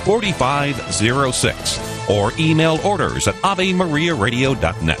 734-930-4506 or email orders at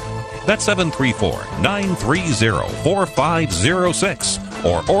AveMariaRadio.net. That's 734-930-4506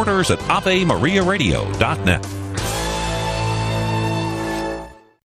 or orders at AveMariaRadio.net.